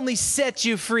not only set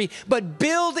you free, but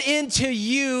build into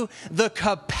you the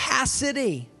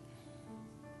capacity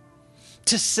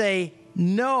to say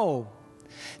no,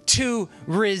 to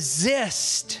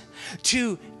resist,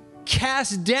 to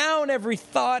cast down every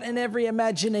thought and every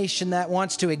imagination that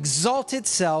wants to exalt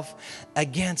itself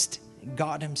against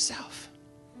God Himself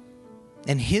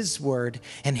and His word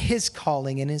and His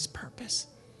calling and His purpose.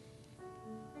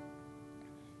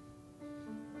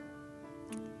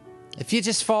 If you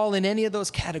just fall in any of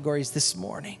those categories this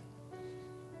morning,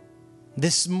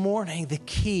 the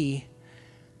key,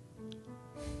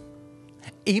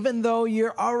 even though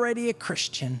you're already a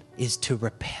Christian, is to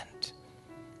repent.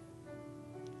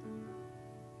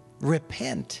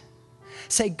 Repent.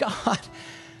 Say, God,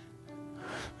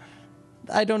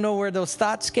 I don't know where those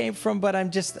thoughts came from, but I'm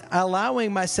just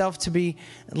allowing myself to be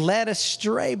led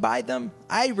astray by them.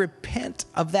 I repent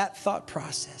of that thought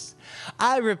process.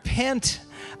 I repent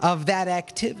of that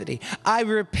activity. I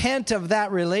repent of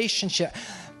that relationship.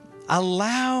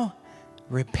 Allow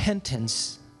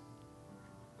repentance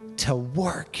to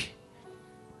work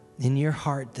in your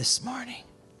heart this morning.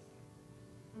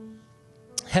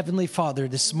 Heavenly Father,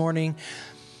 this morning,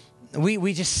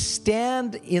 we just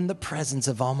stand in the presence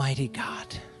of Almighty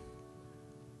God.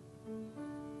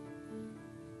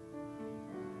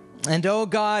 And oh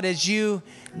God, as you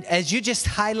just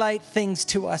highlight things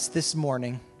to us this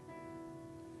morning,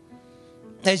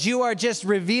 as you are just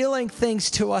revealing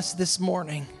things to us this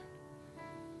morning,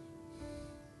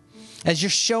 as you're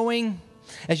showing,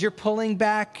 as you're pulling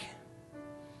back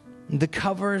the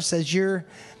covers, as you're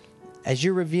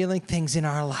revealing things in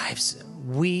our lives,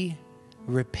 we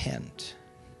repent.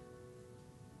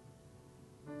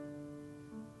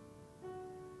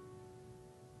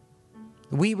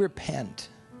 We repent.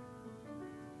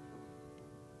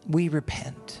 We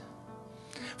repent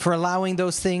for allowing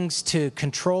those things to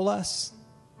control us,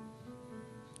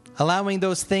 allowing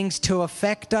those things to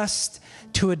affect us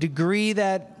to a degree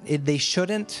that they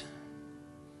shouldn't,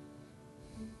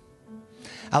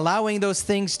 allowing those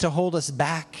things to hold us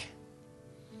back,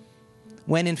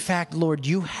 when in fact, Lord,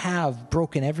 you have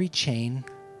broken every chain.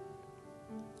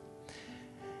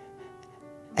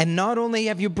 And not only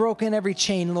have you broken every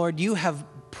chain, Lord, you have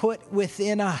put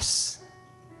within us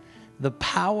the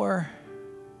power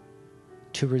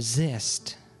to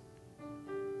resist.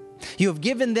 You have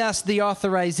given us the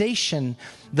authorization,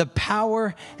 the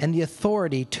power, and the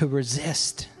authority to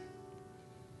resist.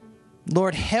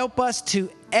 Lord, help us to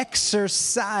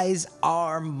exercise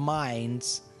our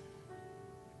minds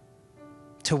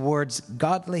towards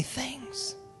godly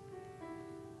things.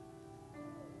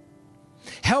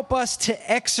 Help us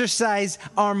to exercise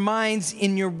our minds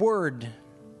in your word,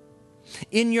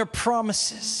 in your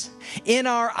promises, in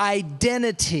our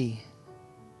identity.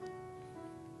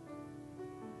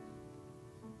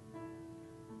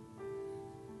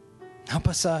 Help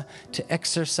us to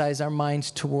exercise our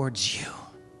minds towards you.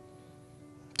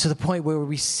 to the point where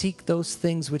we seek those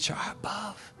things which are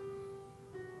above.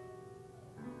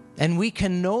 And we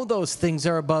can know those things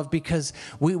are above because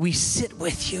we sit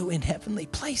with you in heavenly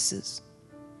places.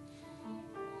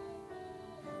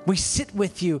 We sit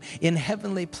with you in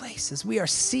heavenly places. We are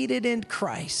seated in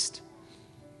Christ.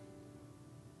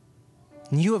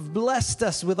 And you have blessed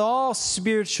us with all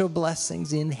spiritual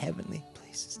blessings in heavenly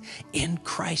places, in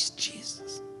Christ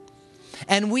Jesus.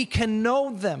 And we can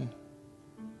know them.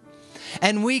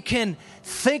 And we can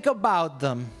think about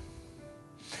them.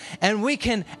 And we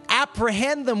can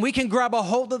apprehend them. We can grab a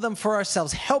hold of them for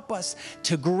ourselves. Help us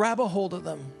to grab a hold of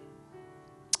them.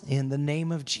 In the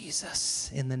name of Jesus.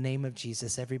 In the name of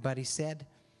Jesus. Everybody said,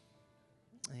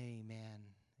 amen.